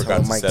 and I'm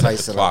forgot telling to Mike set up the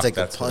Tyson clock. I'll take a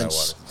That's what I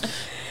punch.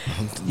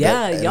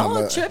 Yeah, And y'all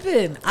I'm are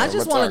tripping. I I'ma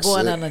just want talk to go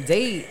out shit. on a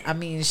date. I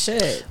mean,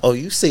 shit. Oh,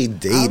 you say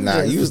date I'm now?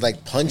 just- You was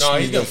like punch No,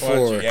 me he's gonna before.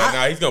 punch you. Yeah,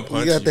 no, he's gonna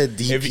punch You got you. that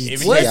DPT.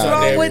 If he What's gets out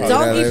wrong there, with you know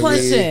donkey what I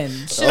mean?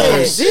 punching? Shit.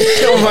 Oh shit!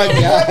 Oh my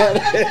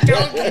god!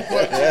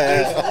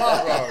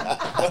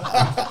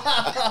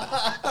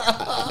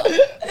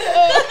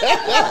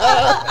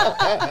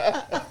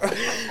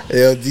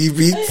 Yo,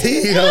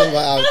 DBT,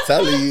 I'm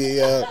telling you,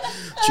 yo,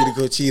 Cheetah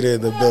Cochita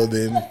in the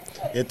building.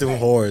 Get them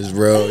whores,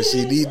 bro.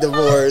 She need the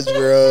whores,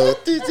 bro.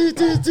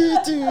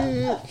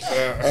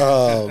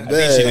 Oh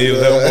man, She need a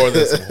little more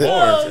than some Oh,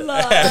 horns.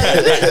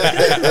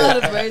 Lord.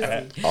 Lord of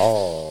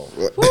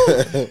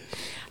mercy.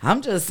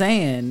 I'm just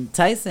saying,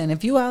 Tyson,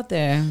 if you out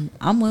there,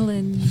 I'm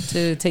willing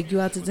to take you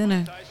out to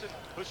dinner.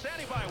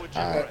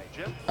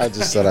 I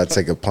just said I'd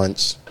take a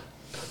punch.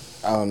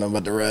 I don't know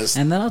about the rest.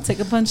 And then I'll take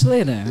a punch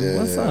later.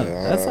 What's up?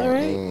 That's all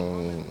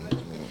right.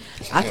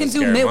 I can do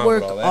scare mid mom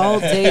work with all that. all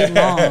day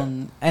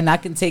long, and I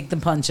can take the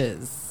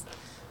punches.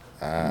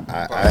 I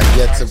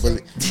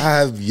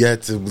have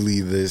yet to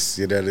believe this.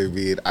 You know what I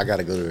mean? I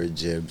gotta go to a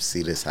gym,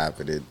 see this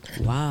happening.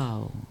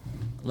 Wow.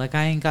 Like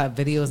I ain't got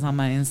videos on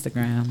my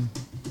Instagram.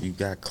 You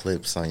got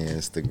clips on your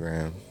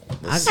Instagram.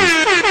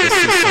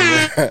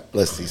 I-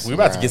 Let's see some. We're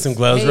about to get some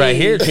gloves Hey. right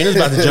here. Trina's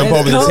about to jump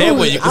Let's over the go.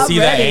 table. You can I'm see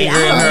ready. that anger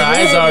in her I'm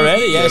eyes ready.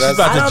 already. Yeah, she's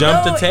about I to don't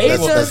jump know, the it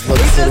table. just-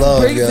 Looks it of just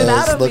love, brings yo. it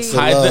out of Looks me. of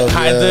Hide love,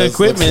 the yes.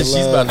 equipment. Looks of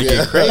She's about to love, get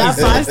yeah. crazy. That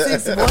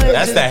 5'6" one. That's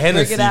just that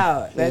Hennessy. Bring it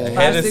out. That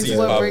Hennessy's 5'6"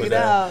 one. Bring popping it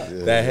there.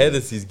 out. That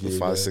Hennessy's good.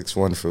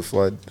 561 for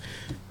flood.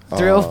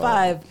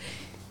 305.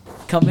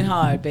 Coming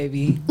hard,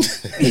 baby.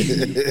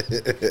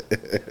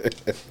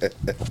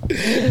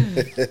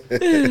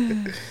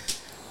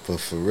 But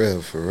for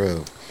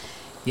real,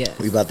 Yes.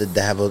 we about to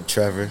dab up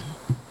Trevor,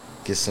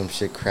 get some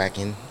shit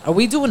cracking. Are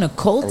we doing a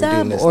cold Are we doing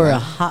dab this or now? a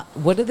hot?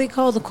 What do they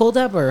call the cold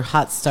dab or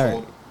hot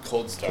start?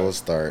 Cold start. Cold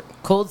start.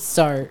 Cold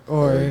start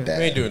or You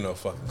ain't doing no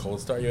fucking cold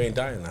start. You ain't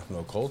dying after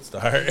no cold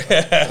start.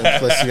 And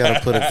plus, you gotta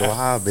put a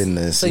glob in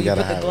this. so you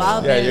gotta put the have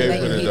glob Yeah, in you and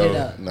put then you it heat over. it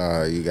up.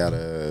 No, you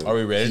gotta. Are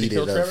we ready to heat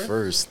kill it up Trevor?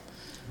 first?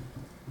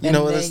 You And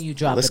know what? then Let's, you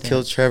drop let's it in.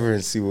 kill Trevor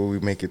and see what we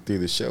make it through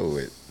the show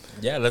with.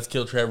 Yeah, let's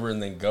kill Trevor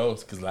and then go.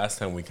 Because last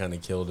time we kind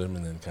of killed him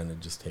and then kind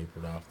of just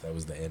tapered off. That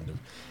was the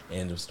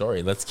end of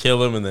story. Let's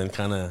kill him and then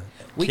kind of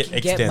We can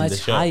extend get the much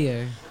show.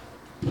 higher.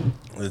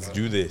 Let's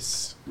do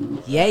this.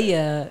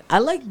 Yeah. I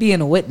like being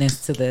a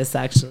witness to this.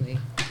 Actually,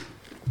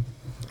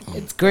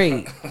 it's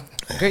great.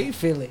 Great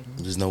feeling.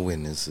 There's no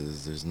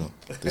witnesses.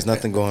 There's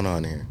nothing going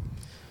on here.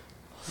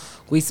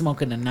 We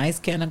smoking a nice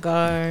can of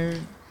guard.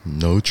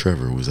 No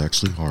Trevor was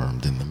actually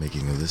harmed in the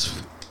making of this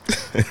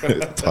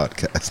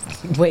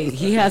podcast. Wait,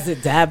 he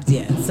hasn't dabbed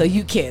yet, so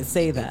you can't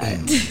say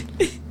that.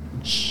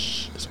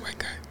 Shh, this white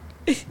guy.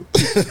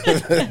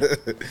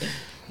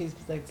 He's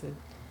protected.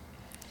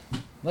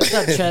 What's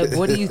up, Trev?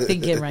 What are you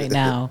thinking right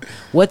now?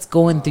 What's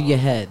going through your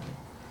head?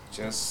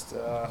 Just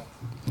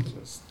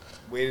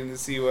waiting to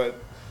see what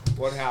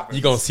happens.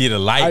 You gonna see the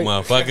light,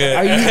 motherfucker.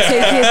 Are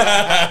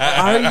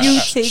you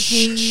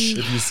taking?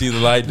 If you see the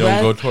light,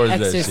 don't go breath towards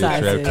that shit, Trev.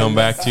 exercises? Come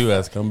back to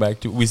us. Come back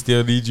to. We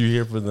still need you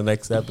here for the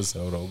next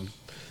episode, homie.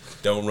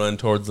 Don't run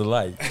towards the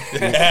light.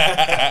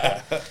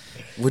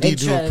 What do Hey, you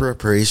do in Trev.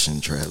 preparation,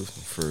 Trev,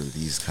 for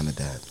these kind of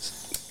dabs?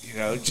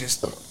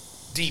 Just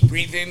deep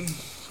breathing.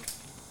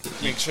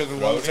 Make sure the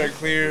lungs are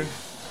clear.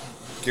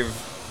 Give,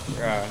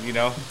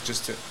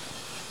 just a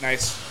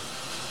nice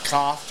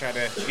cough. Try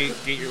to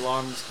get your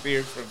lungs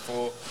clear for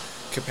full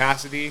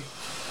capacity.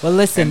 Well,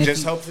 listen. And If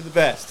just you, hope for the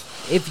best.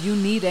 if you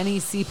need any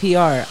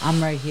CPR,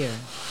 I'm right here.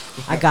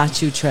 I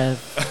got you, Trev.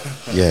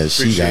 Yeah,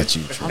 she Appreciate got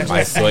you, Trev.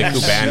 My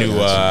Soiku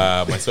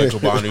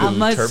Banu How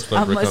much- turf how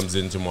slipper much- comes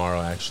in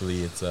tomorrow.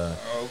 Actually, it's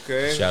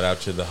Okay. shout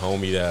out to the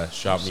homie that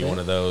shot me one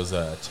of those.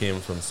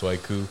 Tim from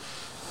Soiku.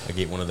 I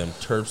get one of them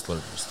turf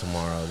slurpers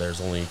tomorrow.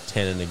 There's only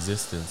 10 in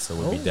existence, so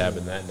we'll be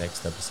dabbing that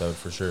next episode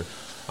for sure.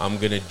 I'm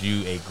gonna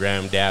do a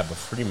gram dab of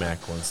Free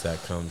Mac once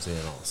that comes in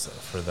also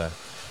for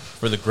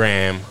the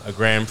gram, a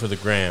gram for the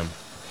gram.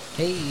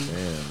 Hey,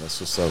 Man,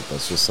 that's what's up.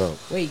 That's what's up.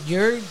 wait,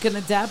 you're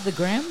gonna dab the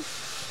gram?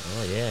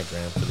 Oh yeah,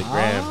 gram for the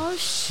gram. Oh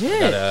shit!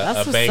 Got That's a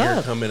what's banger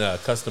up. coming, a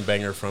custom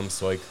banger from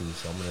Soiku.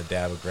 So I'm gonna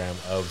dab a gram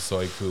of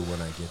Soiku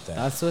when I get that.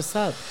 That's what's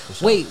up.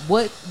 Wait,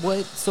 what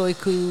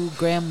Soiku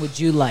gram would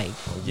you like?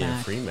 I'm getting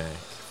Mac? free Mac.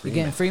 You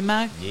getting free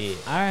Mac? Yeah.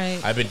 All right.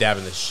 I've been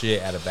dabbing the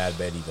shit out of Bad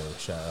Betty though.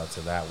 Shout out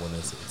to that one.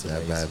 It's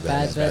amazing.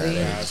 Bad Betty.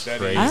 It's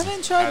crazy. I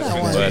haven't tried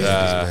that one. But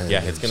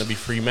yeah, it's gonna be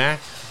free Mac.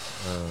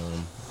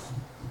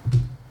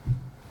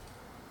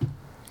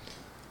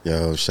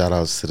 Yo, shout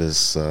outs to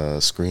this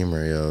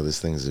Screamer, yo.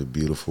 This thing's a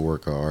beautiful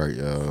work of art,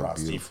 yo.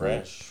 Frosty Beautiful.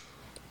 Fresh.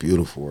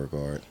 Beautiful work of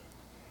art.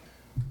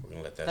 We're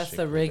gonna let that That's shit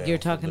the cool rig down you're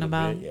for a talking little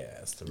about? bit. Yeah,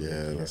 that's the rig. Yeah,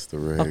 here. that's the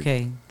rig.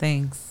 Okay,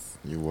 thanks.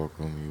 You're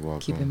welcome. You're welcome.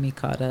 Keeping me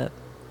caught up.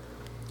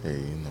 Hey,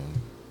 you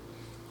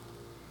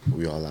know,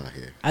 we all out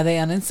here. Are they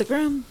on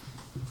Instagram?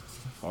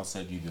 I'll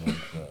send you the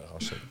I'll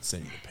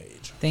send you the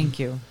page. Thank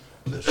you.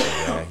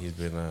 Yeah,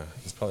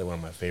 he's probably one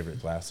of my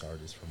favorite glass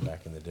artists from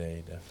back in the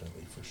day,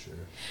 definitely for sure.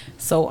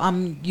 So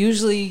I'm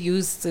usually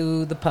used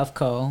to the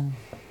Puffco.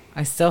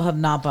 I still have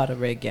not bought a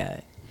rig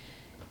yet.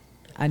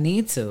 I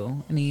need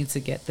to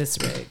get this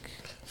rig.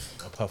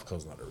 A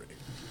Puffco's not a rig.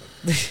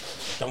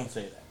 Don't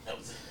say that.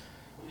 Don't say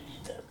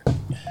that.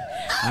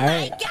 All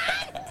right.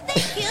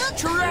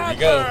 There we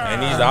go.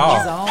 And he's off.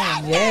 He's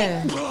on,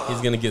 yeah.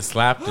 He's gonna get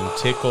slapped and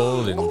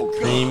tickled and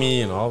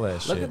creamy and all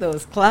that shit. Look at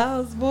those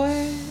clouds,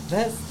 boy.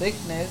 That's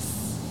thickness.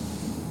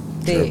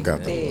 Thick, got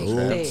the thick,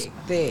 lobes.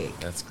 thick.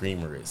 That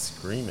screamer is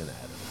screaming at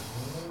him.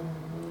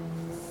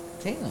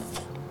 Damn,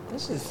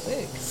 this is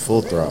thick.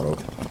 Full throttle.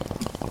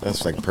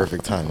 That's like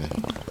perfect timing.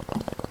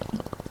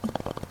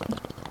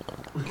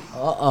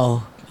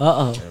 Uh-oh.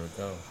 There we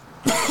go.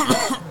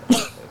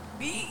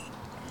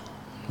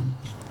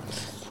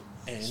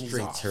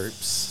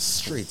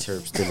 Straight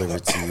terps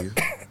delivered to you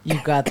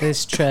You got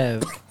this,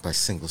 Trev. by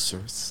Single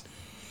Source.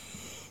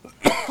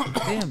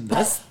 Damn,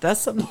 that's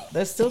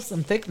still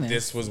some thickness.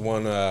 This was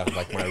one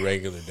like my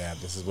regular dab.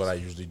 This is what I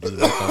usually do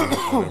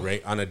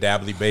like on a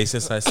dabbly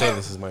basis. I say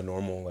this is my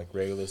normal like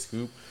regular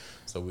scoop.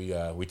 So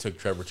we took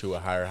Trevor to a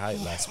higher height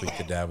last week.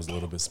 The dab was a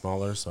little bit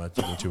smaller, so I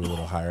took him to a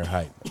little higher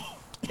height.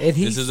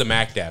 This is a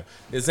Mac dab.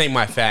 This ain't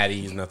my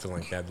fatties, nothing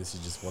like that. This is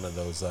just one of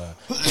those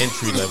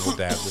entry level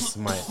dabs.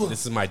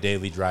 This is my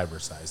daily driver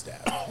size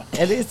dab.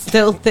 And it's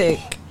still thick.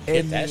 Hit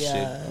in that the,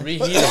 shit.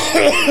 Reheat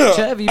it.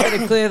 Trev, you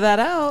better clear that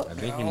out. I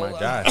think he might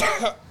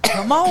die.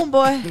 Come on,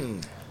 boy.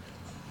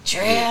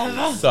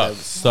 Trev.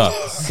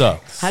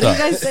 Suck. How do you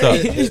guys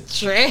say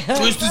Trev?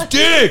 Twist his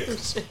dick.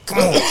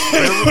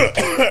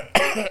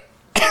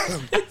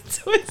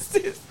 Twist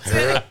his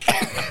dick.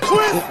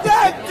 Twist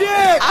that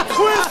dick!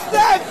 Twist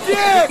that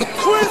dick!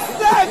 Twist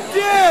that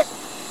dick!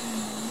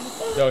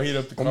 Yo, heat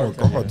up the carb my cap.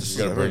 God, Yeah. this You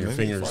gotta is burn your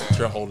heavy. fingers. Try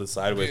to hold it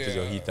sideways to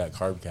go heat that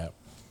carb cap.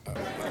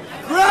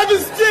 Grab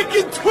his dick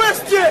and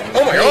twist it!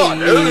 Oh my god,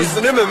 dude, this is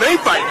an MMA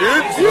fight,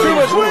 dude!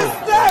 Twist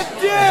that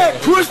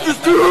dick! Twist his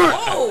dick!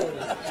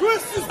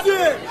 Twist his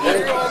dick!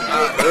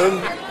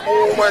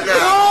 Oh my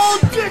god! Oh,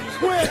 dick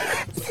twist!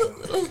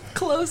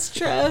 Close,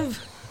 Trev.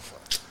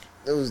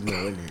 There was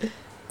no in here.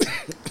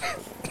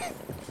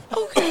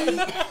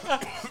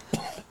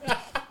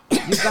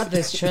 You got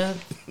this,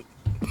 Trev.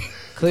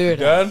 Clear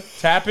it up. Done?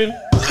 Tapping?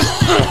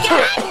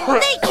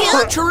 They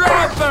killed Trevor!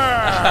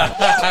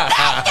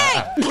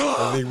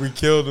 I think we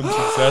killed him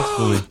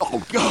successfully.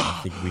 Oh, God.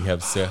 I think we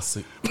have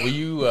success. Will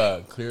you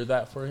clear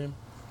that for him?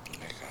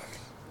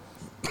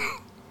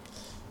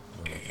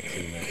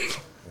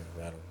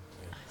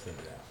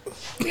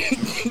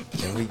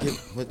 Can we get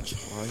much?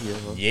 Oh,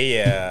 yeah.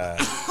 Yeah.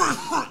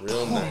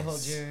 Real Hold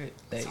nice. your.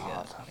 There you go.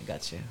 I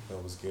got you.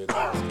 That was good.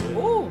 That was good.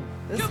 Ooh,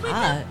 this is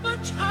hot.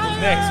 Who's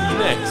next? Who's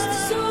next?